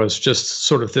in there was just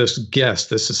sort of this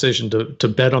decision to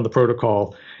bet on the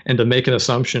protocol and to make an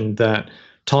assumption that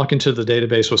talking to the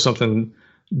database was something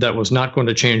that was not going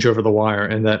to change over the wire,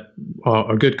 and that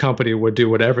a good company would do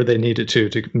whatever they needed to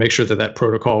make sure that that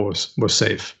protocol was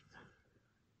safe.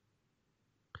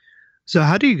 So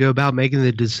how do you go about making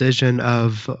the decision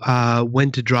of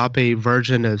when to drop a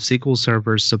version of SQL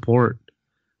Server's support?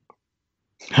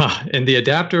 In the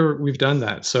adapter, we've done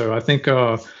that. So I think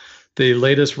the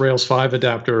latest Rails 5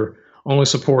 adapter only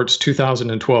supports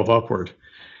 2012 upward.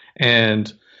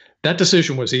 And that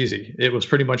decision was easy. It was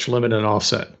pretty much limit and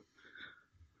offset.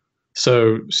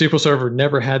 So SQL Server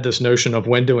never had this notion of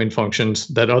windowing functions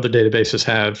that other databases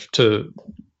have to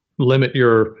limit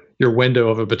your window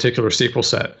of a particular SQL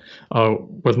set.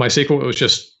 With MySQL, it was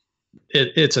just,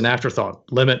 it's an afterthought.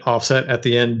 Limit, offset, at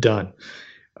the end, done.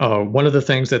 One of the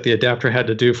things that the adapter had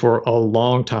to do for a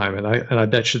long time, and I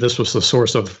bet you this was the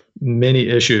source of many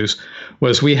issues,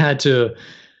 was we had to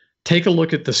take a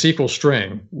look at the SQL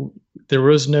string. There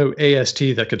was no AST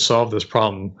that could solve this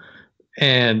problem,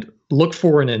 and look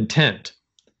for an intent,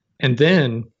 and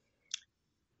then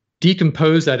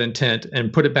decompose that intent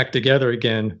and put it back together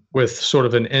again with sort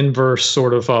of an inverse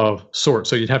sort of sort.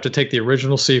 So you'd have to take the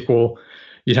original SQL,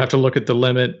 you'd have to look at the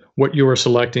limit, what you were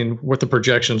selecting, what the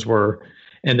projections were,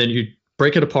 and then you'd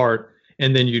break it apart,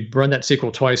 and then you'd run that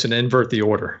SQL twice and invert the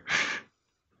order.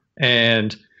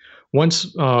 And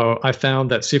once I found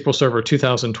that SQL Server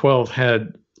 2012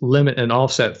 had limit and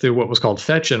offset through what was called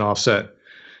fetch and offset,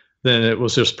 then it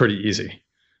was just pretty easy.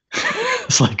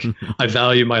 It's like, I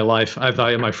value my life. I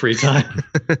value my free time.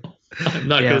 I'm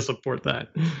not going to support that.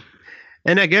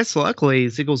 And I guess luckily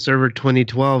SQL Server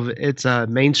 2012, its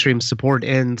mainstream support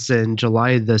ends in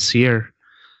July this year.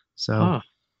 So,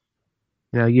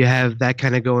 you have that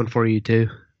kind of going for you too.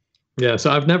 Yeah.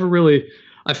 So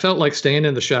I felt like staying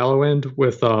in the shallow end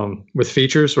with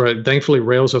features, right? Thankfully,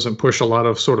 Rails doesn't push a lot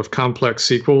of sort of complex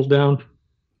SQL down.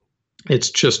 It's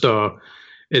just,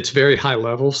 it's very high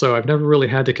level, so I've never really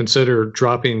had to consider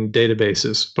dropping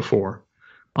databases before.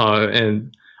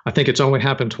 And I think it's only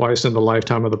happened twice in the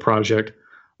lifetime of the project.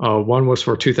 One was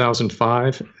for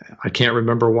 2005. I can't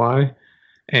remember why.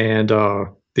 And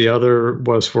the other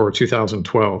was for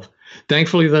 2012.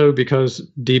 Thankfully, though, because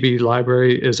DB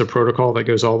library is a protocol that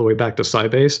goes all the way back to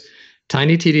Sybase,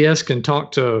 TinyTDS can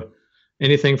talk to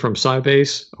anything from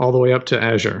Sybase all the way up to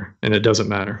Azure, and it doesn't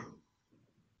matter.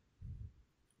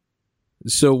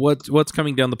 So what's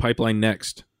coming down the pipeline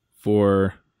next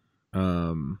for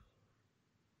TinyTDS?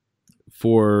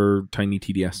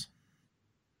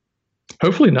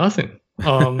 Hopefully nothing.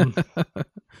 I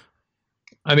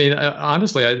mean,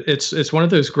 honestly, it's one of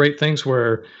those great things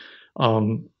where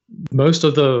most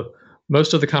of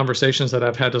the conversations that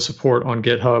I've had to support on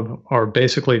GitHub are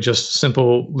basically just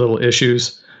simple little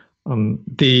issues.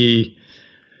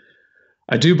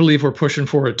 I do believe we're pushing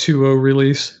for a 2.0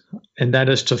 release, and that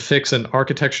is to fix an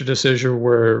architecture decision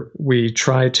where we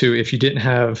try to, if you didn't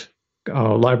have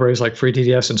libraries like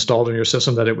FreeTDS installed in your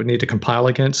system that it would need to compile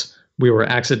against, we were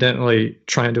accidentally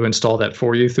trying to install that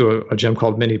for you through a gem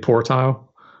called MiniPortile,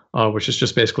 which is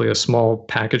just basically a small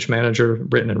package manager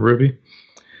written in Ruby.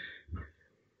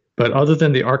 But other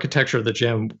than the architecture of the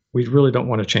gem, we really don't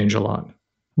want to change a lot.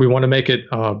 We want to make it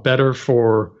better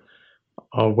for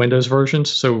Windows versions.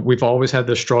 So we've always had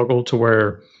this struggle to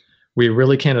where we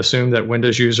really can't assume that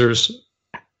Windows users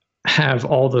have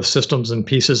all the systems and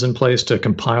pieces in place to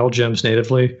compile gems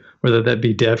natively, whether that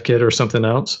be DevKit or something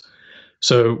else.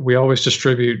 So we always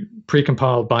distribute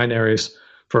precompiled binaries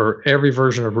for every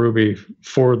version of Ruby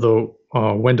for the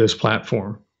Windows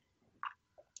platform.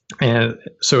 And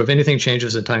so if anything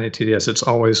changes in TinyTDS, it's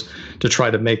always to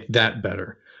try to make that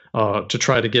better, to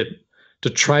try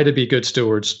to be good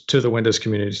stewards to the Windows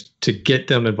community, to get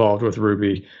them involved with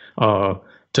Ruby, to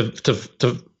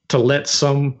let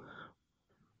some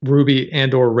Ruby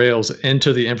and or Rails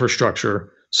into the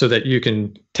infrastructure so that you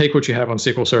can take what you have on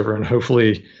SQL Server and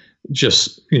hopefully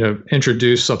just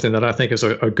introduce something that I think is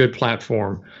a good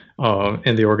platform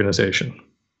in the organization.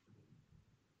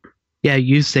 Yeah,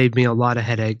 you saved me a lot of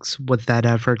headaches with that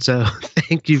effort, so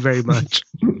thank you very much.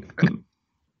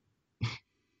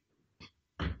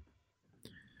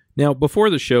 Now, before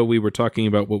the show, we were talking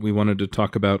about what we wanted to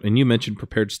talk about, and you mentioned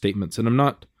prepared statements, and I'm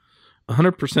not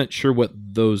 100% sure what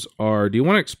those are. Do you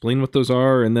want to explain what those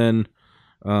are, and then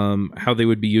how they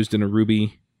would be used in a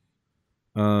Ruby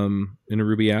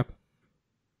app?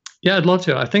 Yeah, I'd love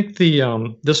to. I think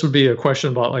this would be a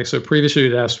question about, so previously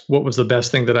you'd asked what was the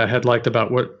best thing that I had liked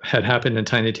about what had happened in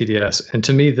TinyTDS. And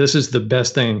to me, this is the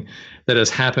best thing that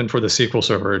has happened for the SQL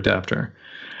Server adapter.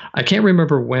 I can't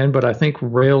remember when, but I think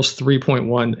Rails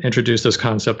 3.1 introduced this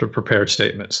concept of prepared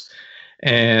statements.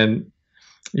 And,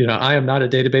 I am not a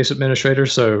database administrator,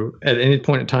 so at any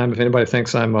point in time, if anybody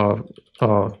thinks I'm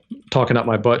talking up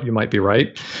my butt, you might be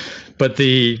right. But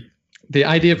the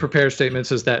idea of prepared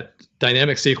statements is that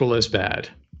dynamic SQL is bad.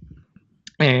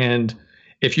 And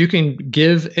if you can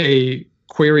give a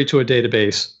query to a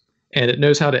database and it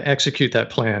knows how to execute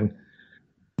that plan,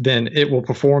 then it will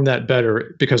perform that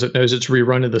better because it knows it's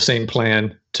rerunning the same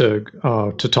plan to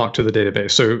talk to the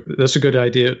database. So that's a good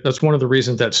idea. That's one of the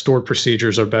reasons that stored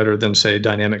procedures are better than, say,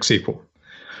 dynamic SQL.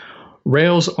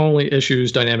 Rails only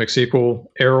issues dynamic SQL.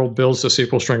 Arrow builds the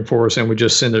SQL string for us, and we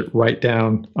just send it right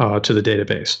down to the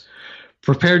database.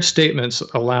 Prepared statements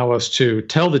allow us to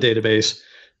tell the database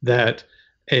that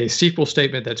a SQL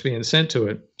statement that's being sent to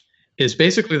it is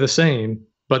basically the same,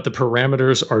 but the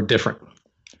parameters are different.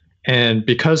 And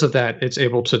because of that, it's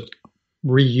able to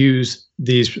reuse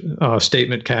these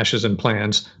statement caches and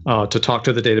plans to talk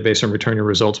to the database and return your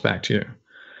results back to you.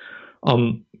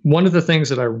 One of the things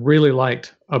that I really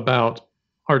liked about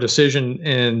our decision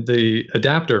in the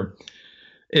adapter,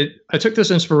 I took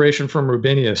this inspiration from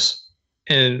Rubinius.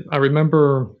 And I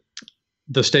remember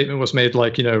the statement was made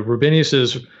Rubinius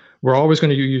is, we're always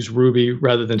going to use Ruby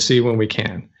rather than C when we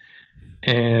can.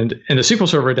 And in the SQL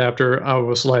Server adapter, I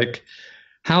was like,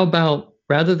 how about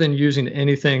rather than using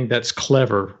anything that's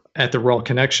clever at the raw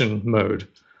connection mode,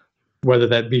 whether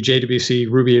that be JWC,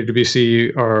 Ruby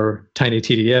WC, or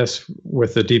TinyTDS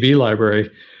with the DB library,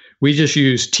 we just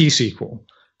use T-SQL.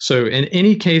 So in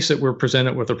any case that we're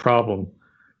presented with a problem,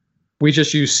 we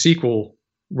just use SQL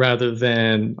rather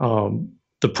than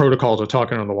the protocols of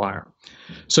talking on the wire.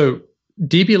 So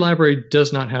DB library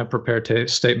does not have prepared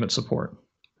statement support,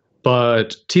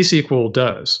 but T-SQL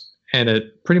does. And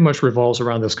it pretty much revolves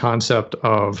around this concept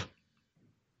of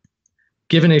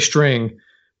giving a string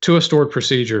to a stored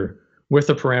procedure with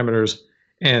the parameters,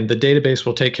 and the database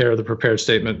will take care of the prepared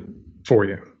statement for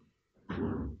you.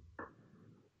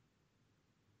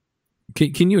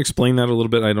 Can you explain that a little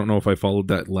bit? I don't know if I followed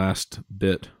that last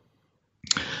bit.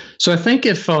 So I think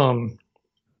if I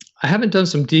haven't done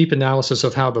some deep analysis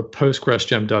of how the Postgres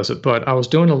gem does it, but I was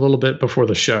doing a little bit before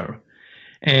the show.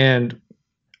 And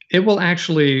it will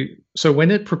actually, so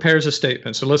when it prepares a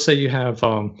statement, so let's say you have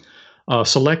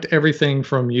select everything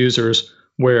from users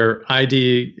where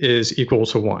ID is equal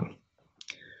to 1.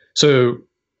 So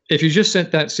if you just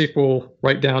sent that SQL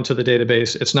right down to the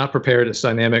database, it's not prepared, it's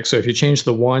dynamic. So if you change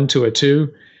the 1 to a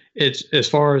 2, it's, as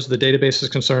far as the database is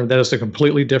concerned, that is a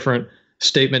completely different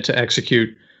statement to execute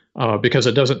because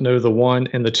it doesn't know the 1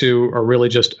 and the 2 are really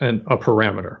just a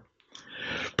parameter.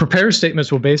 Prepared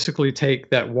statements will basically take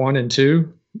that 1 and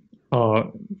 2,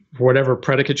 whatever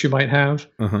predicates you might have,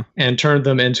 and turn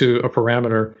them into a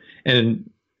parameter. And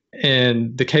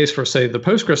in the case for, say, the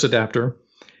Postgres adapter,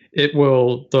 it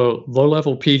will, the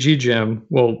low-level PG gem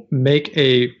will make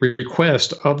a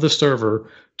request of the server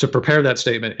to prepare that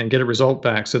statement and get a result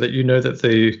back so that you know that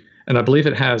and I believe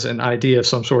it has an ID of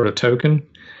some sort of token,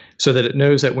 so that it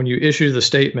knows that when you issue the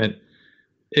statement,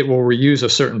 it will reuse a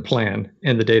certain plan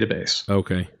in the database.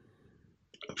 Okay.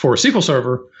 For a SQL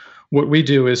Server, what we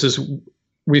do is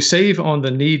we save on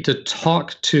the need to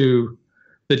talk to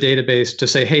the database to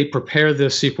say, hey, prepare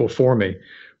this SQL for me.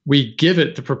 We give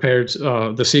it the prepared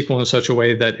the SQL in such a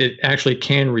way that it actually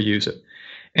can reuse it.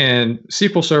 And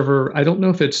SQL Server, I don't know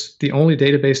if it's the only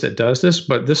database that does this,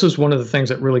 but this is one of the things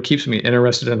that really keeps me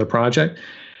interested in the project.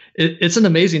 It's an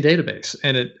amazing database,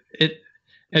 and it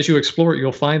as you explore it,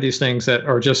 you'll find these things that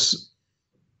are just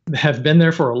have been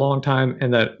there for a long time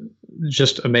and that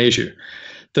just amaze you.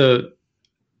 The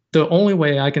only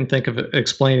way I can think of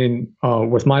explaining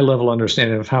with my level of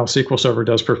understanding of how SQL Server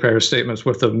does prepare statements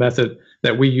with the method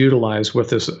that we utilize with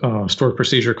this stored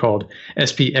procedure called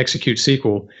SP execute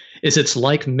SQL is it's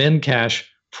like Memcache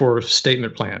for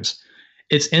statement plans.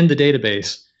 It's in the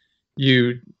database.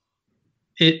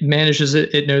 It manages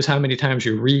it. It knows how many times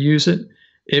you reuse it.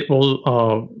 It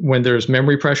will, when there's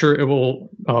memory pressure, it will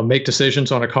make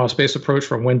decisions on a cost-based approach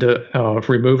for when to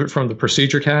remove it from the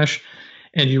procedure cache.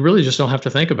 And you really just don't have to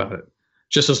think about it,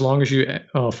 just as long as you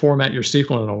format your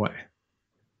SQL in a way.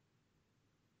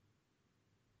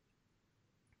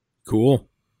 Cool.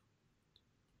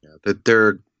 Yeah,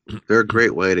 they're a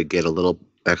great way to get a little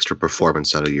extra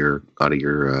performance out of your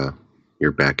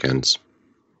backends.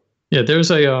 Yeah,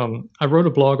 there's I wrote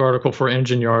a blog article for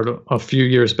Engine Yard a few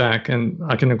years back, and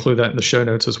I can include that in the show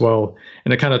notes as well.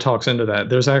 And it kind of talks into that.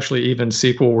 There's actually even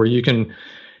SQL where you can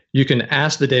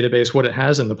ask the database what it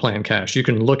has in the plan cache. You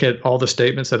can look at all the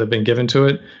statements that have been given to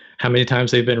it, how many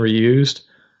times they've been reused.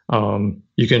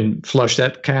 You can flush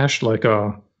that cache like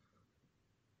you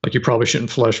probably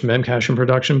shouldn't flush Memcache in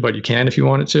production, but you can if you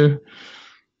wanted to.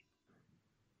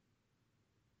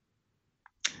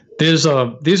 These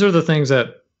are the things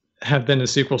that have been in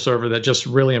SQL Server that just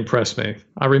really impressed me.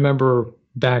 I remember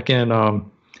back in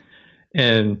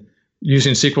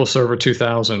using SQL Server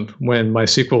 2000 when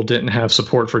MySQL didn't have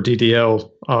support for DDL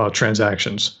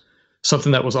transactions,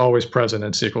 something that was always present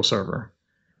in SQL Server.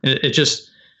 It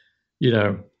just,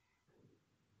 it's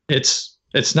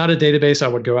not a database I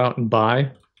would go out and buy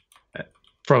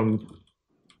from,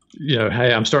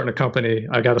 hey, I'm starting a company,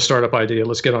 I got a startup idea,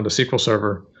 let's get onto SQL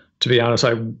Server. To be honest,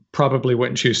 I probably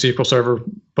wouldn't choose SQL Server,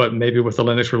 but maybe with the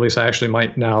Linux release, I actually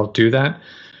might now do that.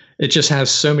 It just has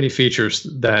so many features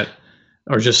that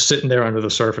are just sitting there under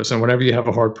the surface. And whenever you have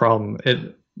a hard problem,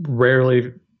 it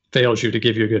rarely fails you to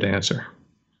give you a good answer.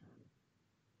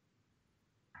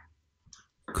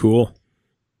 Cool.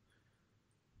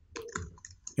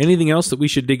 Anything else that we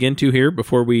should dig into here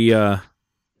before we go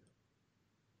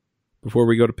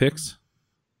to picks?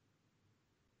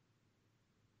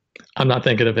 I'm not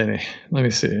thinking of any. Let me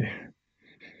see.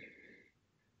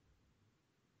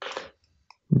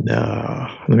 No.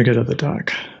 Let me go to the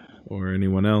doc. Or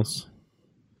anyone else?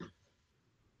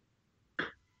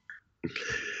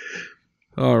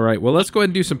 All right. Well, let's go ahead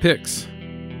and do some picks.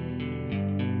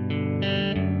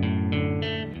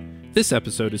 This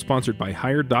episode is sponsored by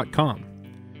Hired.com.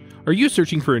 Are you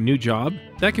searching for a new job?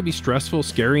 That can be stressful,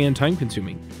 scary, and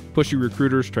time-consuming. Pushy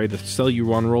recruiters try to sell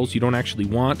you on roles you don't actually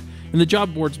want, and the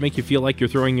job boards make you feel like you're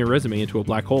throwing your resume into a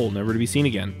black hole, never to be seen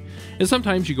again. And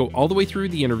sometimes you go all the way through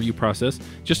the interview process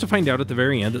just to find out at the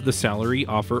very end that the salary,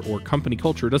 offer, or company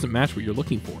culture doesn't match what you're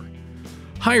looking for.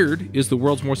 Hired is the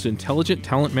world's most intelligent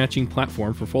talent matching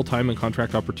platform for full-time and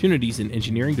contract opportunities in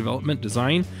engineering, development,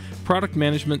 design, product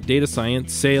management, data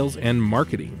science, sales, and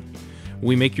marketing.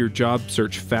 We make your job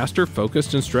search faster,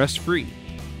 focused, and stress-free.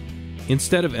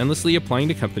 Instead of endlessly applying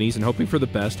to companies and hoping for the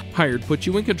best, Hired puts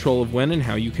you in control of when and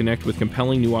how you connect with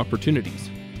compelling new opportunities.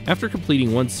 After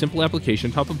completing one simple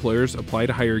application, top employers apply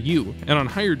to hire you, and on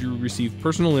Hired you receive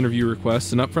personal interview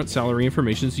requests and upfront salary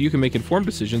information so you can make informed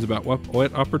decisions about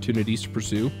what opportunities to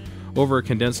pursue over a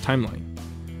condensed timeline.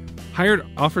 Hired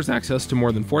offers access to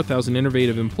more than 4,000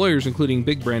 innovative employers, including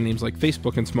big brand names like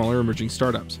Facebook and smaller emerging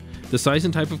startups. The size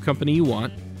and type of company you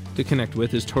want to connect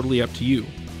with is totally up to you.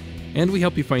 And we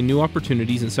help you find new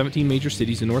opportunities in 17 major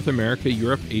cities in North America,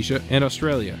 Europe, Asia, and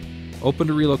Australia. Open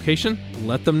to relocation?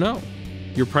 Let them know.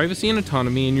 Your privacy and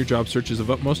autonomy in your job search is of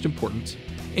utmost importance.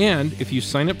 And if you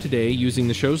sign up today using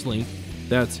the show's link,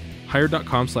 that's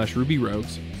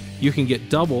hired.com/rubyrogues, you can get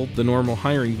double the normal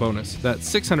hiring bonus. That's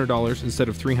 $600 instead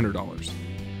of $300.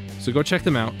 So go check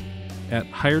them out at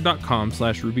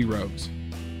hired.com/rubyrogues.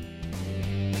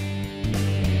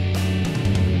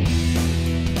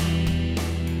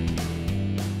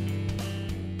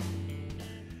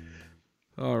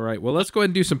 All right. Well, let's go ahead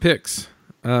and do some picks.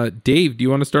 Dave, do you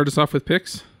want to start us off with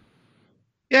picks?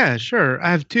 Yeah, sure.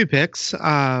 I have two picks.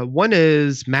 One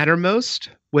is Mattermost,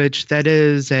 which that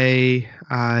is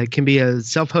can be a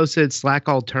self-hosted Slack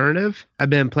alternative.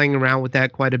 I've been playing around with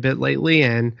that quite a bit lately,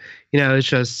 and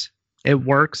it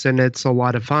works and it's a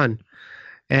lot of fun.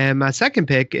 And my second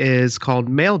pick is called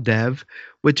MailDev,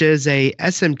 which is a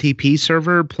SMTP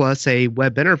server plus a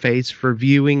web interface for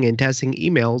viewing and testing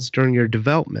emails during your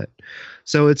development.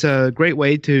 So it's a great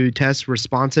way to test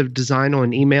responsive design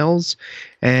on emails,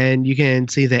 and you can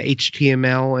see the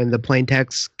HTML and the plain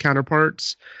text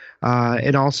counterparts,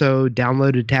 and also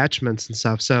download attachments and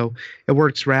stuff. So it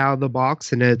works right out of the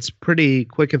box, and it's pretty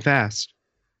quick and fast.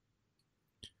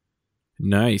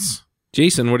 Nice.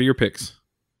 Jason, what are your picks?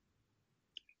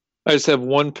 I just have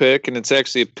one pick, and it's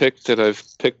actually a pick that I've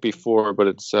picked before, but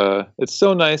it's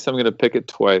so nice I'm going to pick it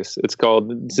twice. It's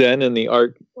called Zen and the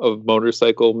Art of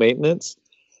Motorcycle Maintenance.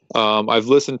 I've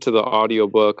listened to the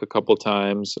audiobook a couple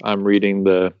times. I'm reading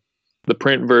the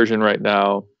print version right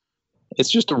now. It's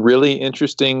just a really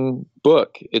interesting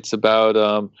book. It's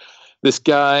about this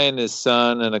guy and his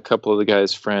son and a couple of the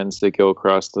guy's friends. They go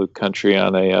across the country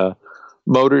on a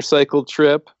motorcycle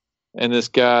trip. And this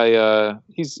guy,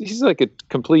 he's like a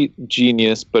complete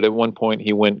genius, but at one point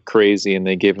he went crazy, and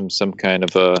they gave him some kind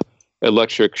of a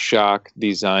electric shock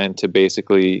designed to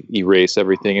basically erase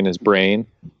everything in his brain.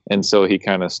 And so he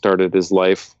kind of started his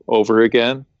life over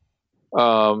again.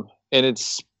 And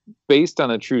it's based on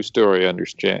a true story,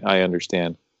 I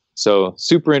understand. So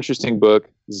super interesting book,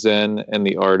 Zen and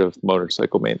the Art of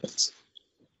Motorcycle Maintenance.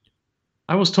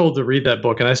 I was told to read that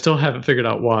book, and I still haven't figured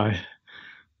out why.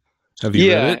 Have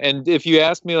you read it? And if you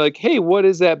ask me, like, hey, what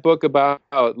is that book about?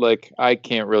 Like, I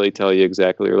can't really tell you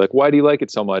exactly. Or like, why do you like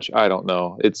it so much? I don't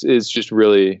know. It's just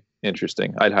really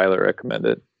interesting. I'd highly recommend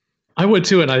it. I would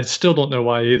too, and I still don't know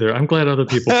why either. I'm glad other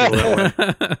people feel that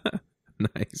way.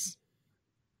 Nice.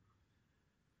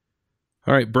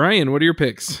 All right, Brian, what are your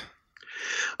picks?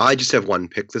 I just have one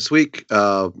pick this week,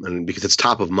 and because it's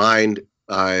top of mind,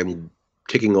 I'm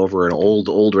taking over an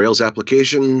old Rails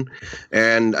application,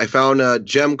 and I found a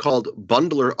gem called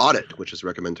Bundler Audit, which is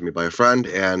recommended to me by a friend,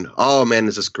 and oh man,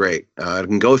 is this great. I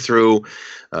can go through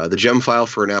the gem file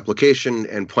for an application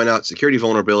and point out security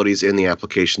vulnerabilities in the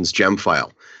application's gem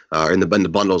file, in the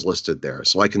bundles listed there.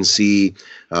 So I can see,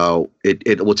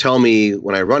 it will tell me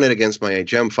when I run it against my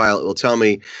gem file, it will tell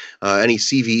me any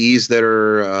CVEs that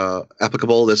are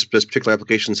applicable. This particular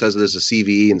application says there's a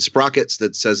CVE in Sprockets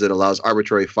that says it allows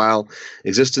arbitrary file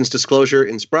existence disclosure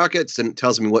in Sprockets, and it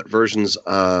tells me what versions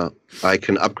I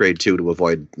can upgrade to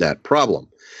avoid that problem.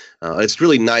 It's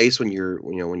really nice when you're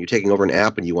taking over an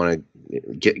app and you want to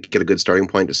get a good starting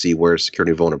point to see where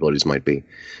security vulnerabilities might be.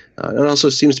 It also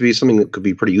seems to be something that could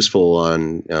be pretty useful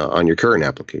on your current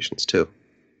applications too.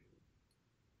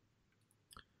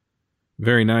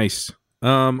 Very nice.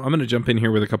 I'm going to jump in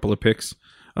here with a couple of picks.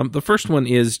 The first one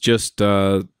is just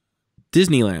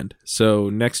Disneyland. So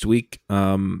next week,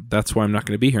 that's why I'm not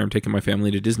going to be here. I'm taking my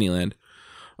family to Disneyland.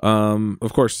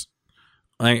 Of course,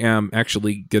 I am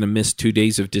actually going to miss 2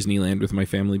 days of Disneyland with my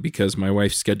family because my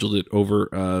wife scheduled it over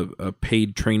a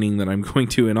paid training that I'm going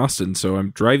to in Austin. So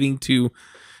I'm driving to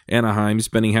Anaheim,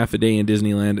 spending half a day in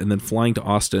Disneyland, and then flying to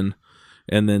Austin,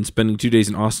 and then spending 2 days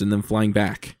in Austin, then flying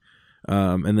back,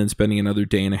 and then spending another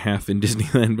day and a half in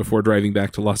Disneyland before driving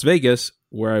back to Las Vegas,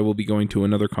 where I will be going to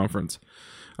another conference.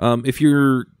 If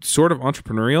you're sort of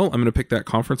entrepreneurial, I'm going to pick that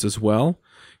conference as well.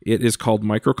 It is called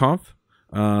MicroConf.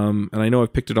 And I know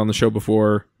I've picked it on the show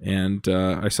before, and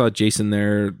I saw Jason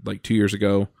there like 2 years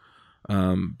ago.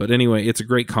 But anyway, it's a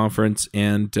great conference,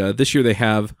 and this year they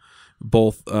have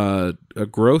both a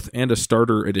growth and a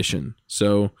starter edition.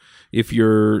 So if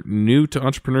you're new to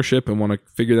entrepreneurship and want to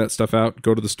figure that stuff out,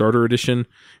 go to the starter edition.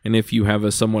 And if you have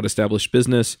a somewhat established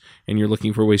business and you're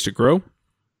looking for ways to grow,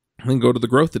 then go to the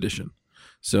growth edition.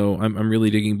 So I'm really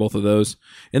digging both of those.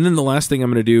 And then the last thing I'm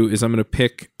going to do is I'm going to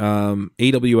pick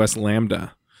AWS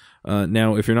Lambda.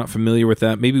 Now, if you're not familiar with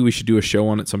that, maybe we should do a show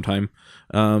on it sometime.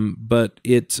 But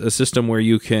it's a system where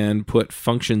you can put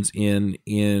functions in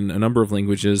a number of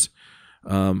languages.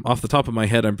 Off the top of my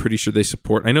head, I'm pretty sure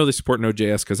I know they support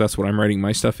Node.js because that's what I'm writing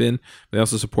my stuff in. They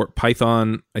also support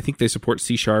Python. I think they support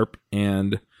C#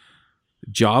 and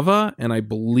Java, and I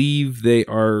believe they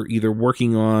are either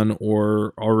working on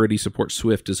or already support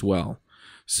Swift as well.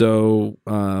 So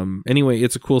anyway,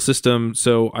 it's a cool system.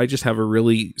 So I just have a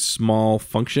really small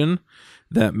function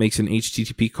that makes an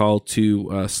HTTP call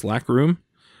to Slack room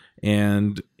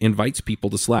and invites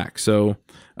people to Slack. So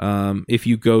if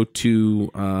you go to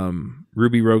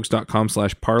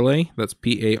rubyrogues.com/parlay, that's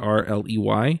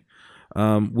PARLEY,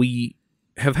 we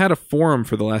have had a forum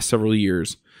for the last several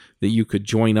years that you could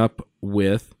join up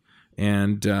with.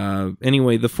 And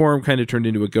anyway, the forum kind of turned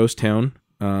into a ghost town.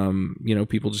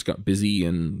 People just got busy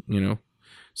and,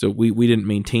 so we didn't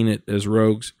maintain it as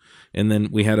Rogues. And then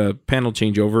we had a panel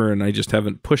changeover, and I just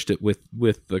haven't pushed it with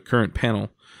the current panel.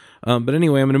 But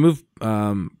anyway, I'm going to move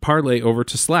Parlay over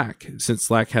to Slack, since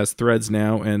Slack has threads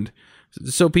now, and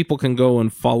so people can go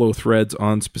and follow threads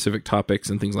on specific topics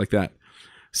and things like that.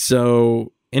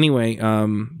 So anyway,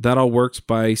 that all works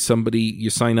by you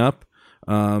sign up.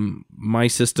 My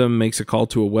system makes a call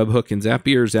to a webhook in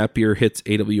Zapier. Zapier hits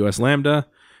AWS Lambda,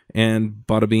 and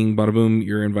bada bing, bada boom,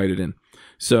 you're invited in.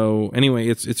 So anyway,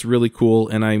 it's really cool,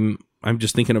 and I'm I'm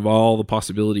just thinking of all the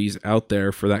possibilities out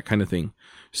there for that kind of thing.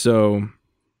 So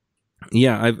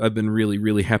yeah, I've been really,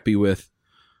 really happy with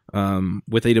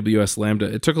AWS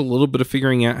Lambda. It took a little bit of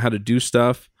figuring out how to do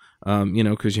stuff,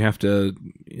 because you have to,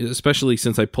 especially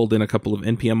since I pulled in a couple of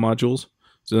NPM modules.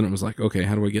 So then it was like, okay,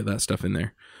 how do I get that stuff in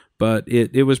there? But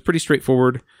it was pretty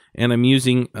straightforward, and I'm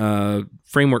using a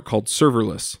framework called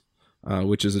Serverless,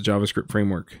 which is a JavaScript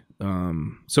framework.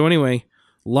 So anyway,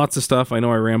 lots of stuff. I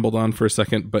know I rambled on for a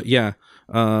second, but yeah.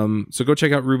 So go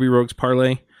check out Ruby Rogues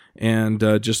Parlay, and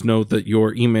just note that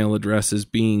your email address is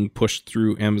being pushed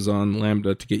through Amazon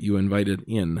Lambda to get you invited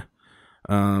in.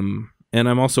 And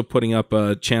I'm also putting up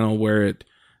a channel where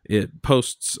it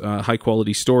posts high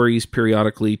quality stories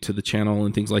periodically to the channel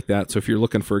and things like that. So if you're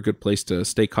looking for a good place to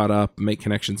stay caught up, make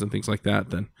connections and things like that,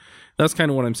 then that's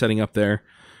kind of what I'm setting up there.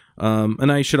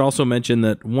 And I should also mention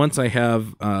that once I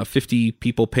have 50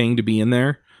 people paying to be in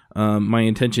there, my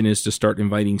intention is to start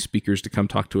inviting speakers to come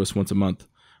talk to us once a month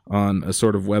on a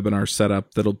sort of webinar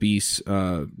setup that'll be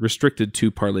restricted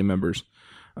to Parlay members.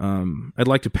 I'd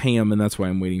like to pay them, and that's why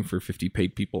I'm waiting for 50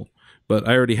 paid people. But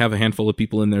I already have a handful of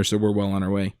people in there, so we're well on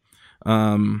our way.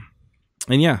 And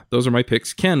yeah, those are my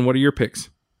picks. Ken, what are your picks?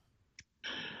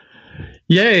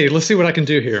 Yay, let's see what I can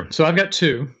do here. So I've got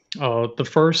two. The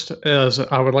first is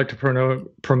I would like to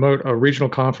promote a regional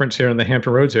conference here in the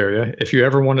Hampton Roads area. If you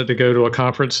ever wanted to go to a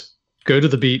conference, go to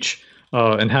the beach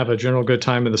and have a general good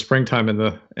time in the springtime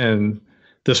in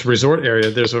this resort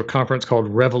area. There's a conference called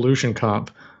Revolution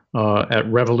Conf at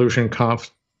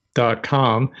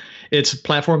revolutionconf.com. It's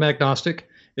platform agnostic.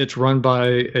 It's run by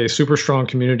a super strong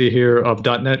community here of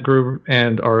 .NET Group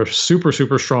and our super,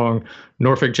 super strong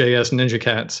Norfolk JS Ninja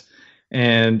Cats.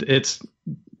 And it's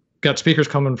got speakers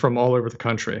coming from all over the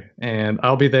country. And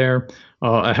I'll be there.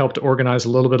 I helped organize a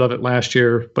little bit of it last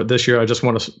year, but this year I just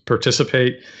want to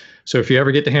participate. So if you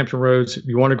ever get to Hampton Roads,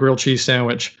 you want a grilled cheese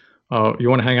sandwich, you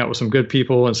want to hang out with some good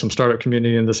people and some startup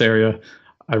community in this area,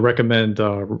 I recommend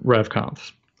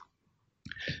RevConf.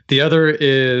 The other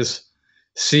is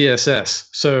CSS.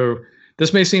 So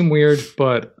this may seem weird,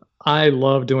 but I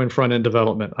love doing front-end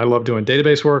development. I love doing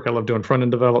database work. I love doing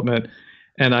front-end development.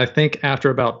 And I think after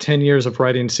about 10 years of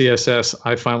writing CSS,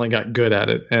 I finally got good at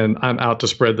it, and I'm out to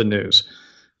spread the news.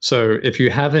 So if you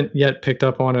haven't yet picked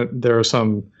up on it, there are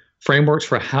some frameworks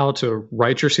for how to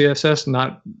write your CSS,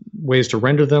 not ways to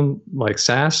render them like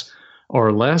Sass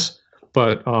or less,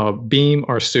 but Beam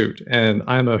or Suit. And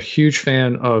I'm a huge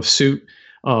fan of Suit,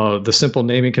 the simple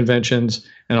naming conventions,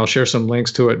 and I'll share some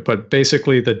links to it. But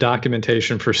basically the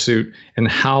documentation for Suit and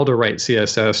how to write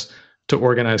CSS to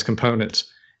organize components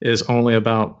is only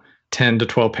about 10 to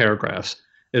 12 paragraphs.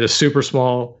 It is super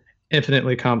small,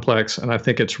 infinitely complex, and I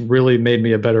think it's really made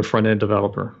me a better front-end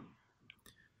developer.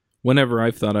 Whenever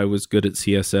I've thought I was good at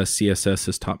CSS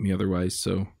has taught me otherwise,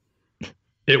 so...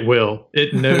 It will.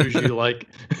 It knows you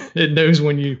it knows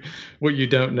what you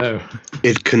don't know.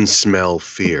 It can smell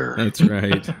fear. That's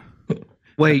right.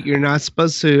 Wait, you're not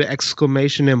supposed to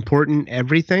exclamation important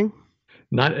everything?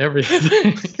 Not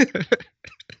everything.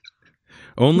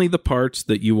 Only the parts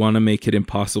that you want to make it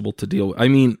impossible to deal with. I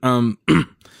mean,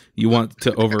 you want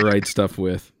to override stuff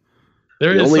with.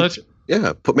 There is such...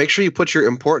 Yeah, make sure you put your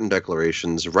important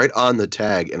declarations right on the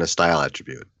tag in a style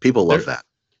attribute. People love that.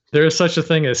 There is such a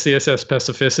thing as CSS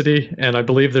specificity, and I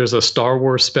believe there's a Star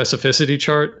Wars specificity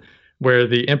chart where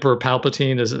the Emperor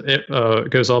Palpatine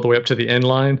goes all the way up to the end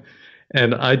line.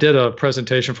 And I did a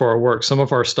presentation for our work. Some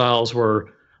of our styles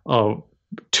were 2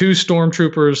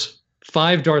 Stormtroopers,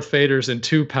 5 Darth Vaders, and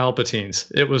 2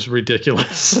 Palpatines. It was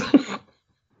ridiculous.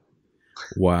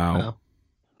 Wow.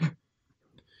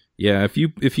 Yeah, if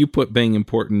you put bang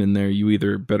important in there, you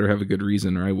either better have a good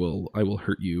reason or I will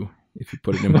hurt you if you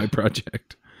put it in my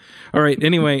project. All right.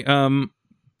 Anyway,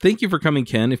 thank you for coming,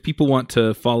 Ken. If people want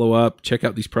to follow up, check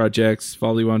out these projects,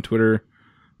 follow you on Twitter,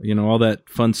 all that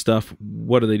fun stuff,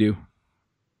 what do they do?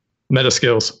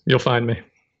 Metaskills. You'll find me.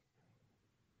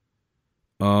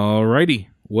 All righty.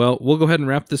 Well, we'll go ahead and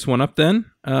wrap this one up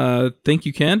then. Thank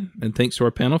you, Ken, and thanks to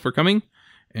our panel for coming,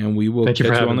 and we will catch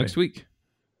you all next week.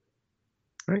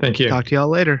 All right. Thank you. Talk to y'all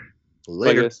later.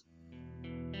 Later. Bye, guys.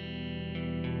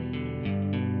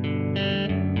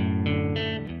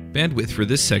 Bandwidth for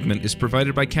this segment is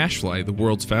provided by CacheFly, the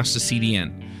world's fastest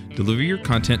CDN. Deliver your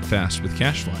content fast with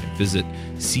CacheFly. Visit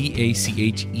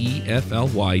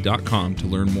CACHEFLY.com to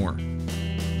learn more.